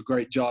way, that was a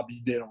great job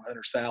you did on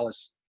Hunter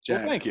Salas, Jack.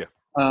 Well, thank you.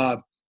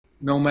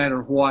 No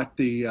matter what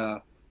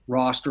the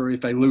roster,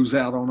 if they lose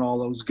out on all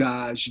those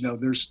guys,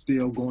 they'll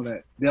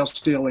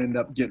still end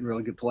up getting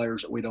really good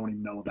players that we don't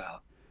even know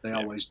about. They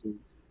always do.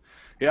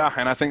 Yeah,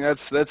 and I think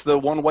that's the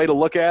one way to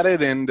look at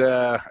it. And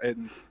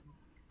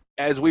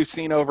as we've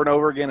seen over and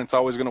over again, it's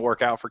always going to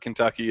work out for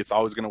Kentucky. It's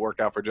always going to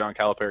work out for John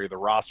Calipari. The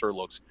roster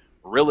looks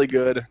really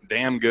good,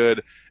 damn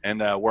good,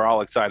 and we're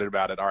all excited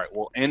about it. All right,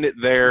 we'll end it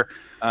there.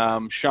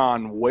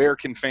 Sean, where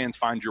can fans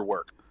find your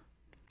work?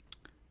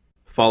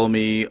 Follow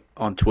me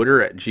on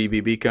Twitter at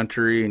GBB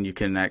Country, and you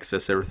can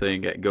access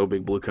everything at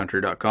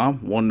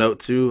GoBigBlueCountry.com. One note,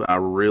 too, I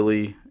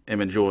really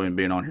am enjoying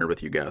being on here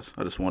with you guys.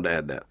 I just wanted to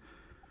add that.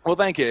 Well,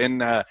 thank you.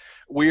 And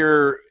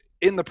we're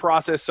in the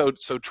process. So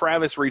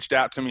Travis reached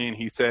out to me, and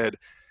he said,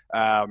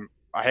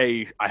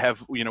 hey, I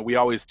have, we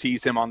always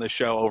tease him on this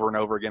show over and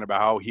over again about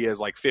how he has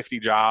like 50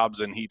 jobs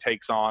and he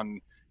takes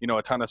on,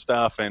 a ton of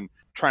stuff, and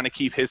trying to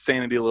keep his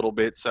sanity a little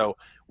bit. So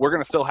we're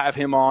going to still have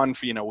him on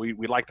for,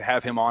 we'd like to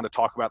have him on to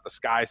talk about the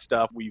Sky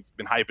stuff. We've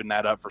been hyping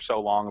that up for so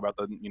long about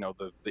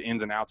the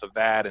ins and outs of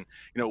that. And,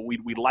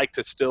 we'd like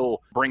to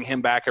still bring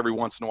him back every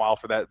once in a while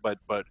for that. But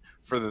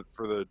for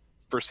the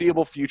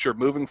foreseeable future,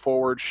 moving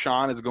forward,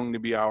 Sean is going to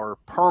be our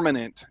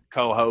permanent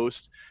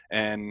co-host,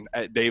 and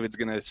David's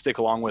going to stick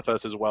along with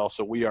us as well.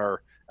 So we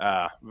are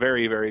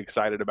very, very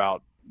excited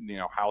about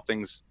how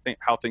things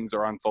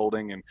are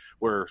unfolding, and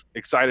we're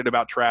excited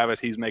about Travis.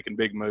 He's making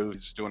big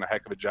moves. He's doing a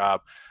heck of a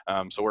job.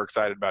 So we're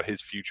excited about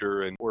his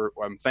future, and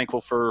I'm thankful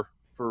for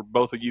for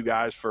both of you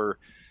guys for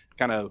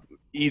kind of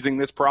easing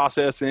this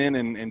process in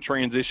and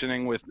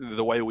transitioning with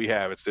the way we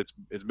have. It's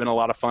been a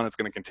lot of fun. It's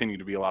going to continue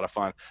to be a lot of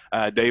fun.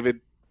 David,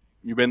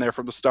 you've been there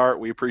from the start.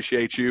 We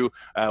appreciate you.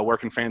 Where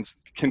can fans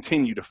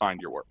continue to find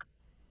your work?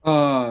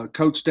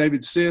 Coach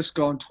David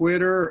Sisk on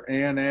Twitter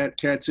and at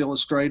Cats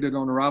Illustrated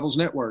on the Rivals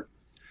Network.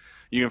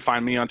 You can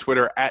find me on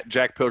Twitter at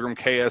Jack Pilgrim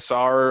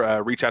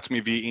KSR. Reach out to me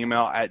via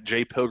email at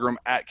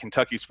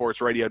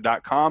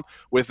jpilgrim@KentuckySportsRadio.com.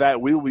 With that,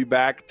 we will be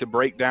back to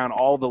break down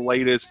all the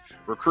latest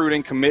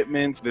recruiting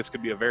commitments. This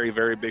could be a very,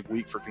 very big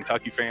week for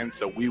Kentucky fans,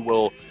 so we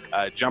will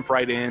jump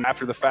right in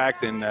after the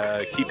fact and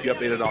keep you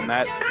updated on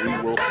that. We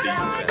will see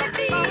you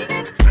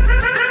then.